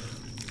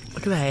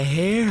 Look at that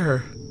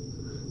hair.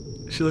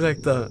 She looks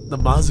like the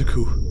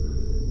Mazuku.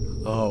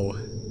 Oh.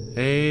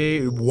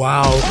 Hey,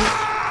 wow.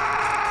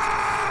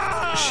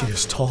 She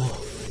is tall.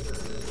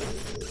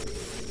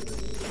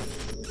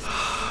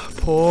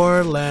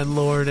 Poor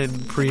landlord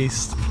and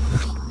priest.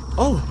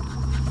 Oh.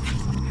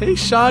 Hey,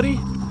 Shoddy.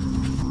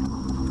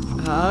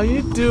 How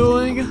you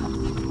doing?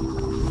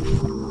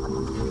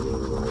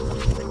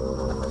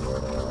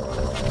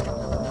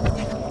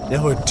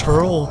 Yeah, her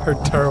toes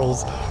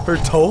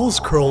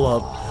curl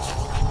up.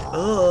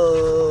 Oh.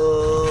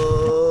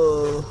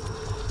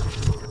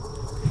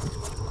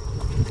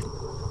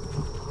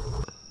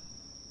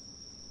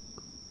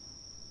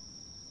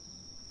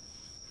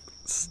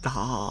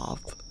 Stop.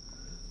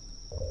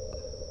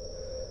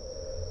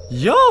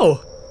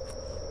 Yo!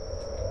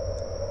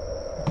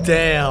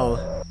 Damn.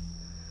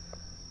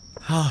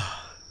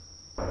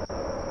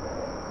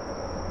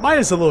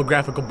 Minus a little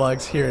graphical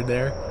bugs here and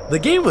there. The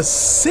game was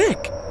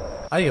sick.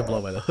 I didn't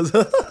blow my nose.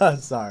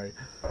 Sorry.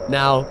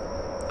 Now,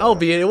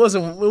 albeit it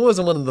wasn't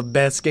one of the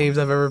best games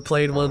I've ever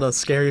played, one of the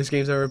scariest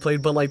games I've ever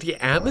played, but like the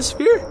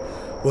atmosphere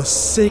was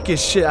sick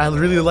as shit. I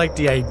really liked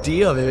the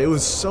idea of it. It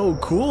was so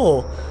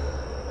cool.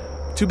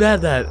 Too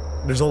bad that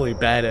there's only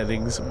bad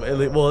endings.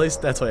 Well, at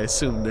least that's what I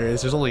assume there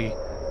is. There's only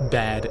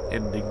bad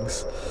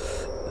endings.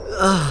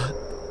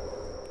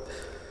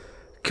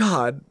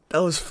 God, that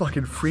was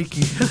fucking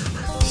freaky.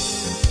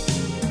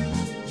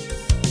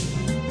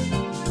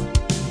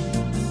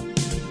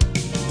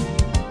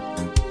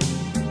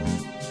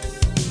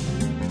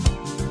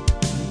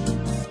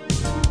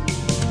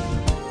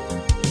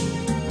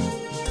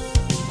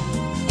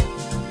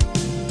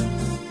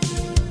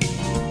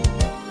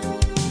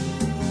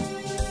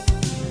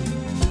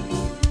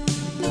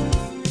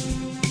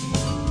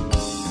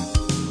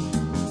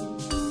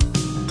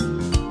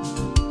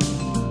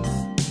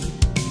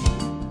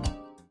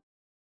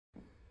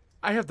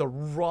 I have the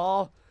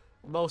raw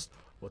most.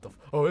 What the?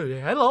 Oh, yeah,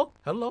 hello,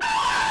 hello.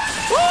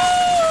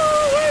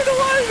 Oh, where do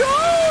I go?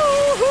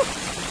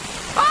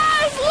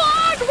 I'm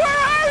lost. Where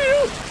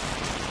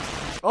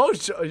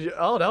are you?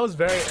 Oh, that was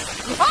very.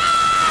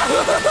 Ah!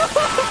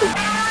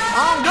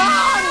 I'm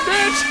gone,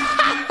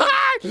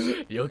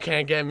 bitch. You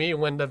can't get me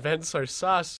when the vents are sus.